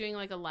was like doing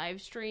like a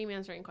live stream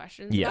answering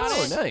questions. Yes. About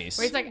Oh, it, nice.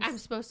 Where he's like, I'm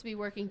supposed to be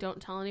working. Don't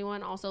tell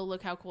anyone. Also,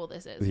 look how cool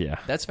this is. Yeah.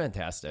 That's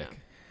fantastic. Yeah.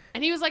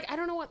 And he was like, I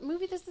don't know what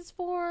movie this is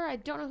for. I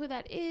don't know who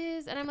that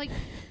is. And I'm like,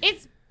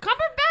 it's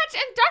Cumberbatch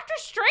and Doctor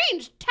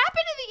Strange. Tap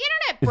into the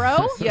internet,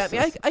 bro. Yeah,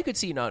 I mean, I could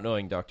see not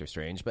knowing Doctor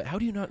Strange, but how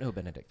do you not know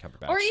Benedict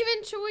Cumberbatch? Or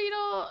even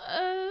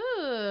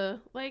Chiweedle.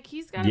 Like,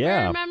 he's got a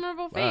very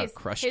memorable face.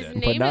 Crushed His it.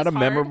 name But not is a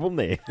memorable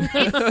name.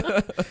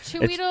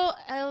 Chiweedle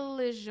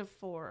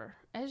Ejiofor.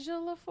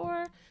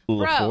 Ejiofor?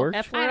 Lafour?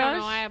 I don't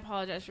know. I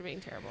apologize for being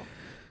terrible.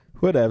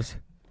 Whatevs.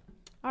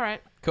 All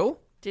right. Cool.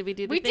 Did we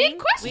do the We thing? did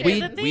questions. We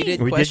did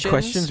We questions. did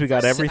questions. We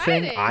got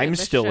everything. exciting. I'm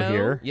still show.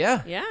 here.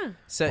 Yeah. Yeah.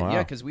 So, Wow.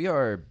 Yeah, because we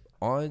are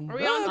on... Are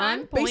we on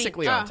time?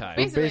 Basically on time.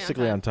 We're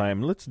basically on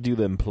time. Let's do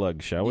them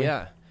plugs, shall we?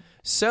 Yeah.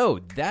 So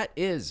that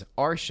is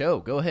our show.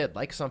 Go ahead,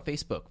 like us on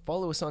Facebook,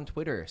 follow us on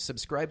Twitter,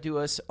 subscribe to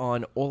us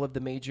on all of the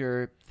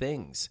major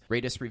things,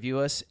 rate us, review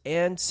us,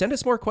 and send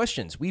us more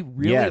questions. We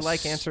really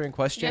like answering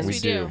questions. Yes, we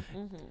do.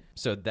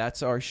 So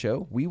that's our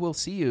show. We will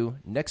see you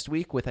next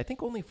week with, I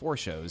think, only 4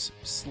 shows,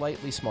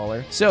 slightly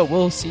smaller. So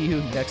we'll see you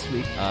next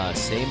week.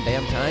 Same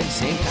BAM time,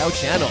 same POW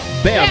channel.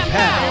 Bam,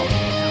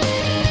 pow.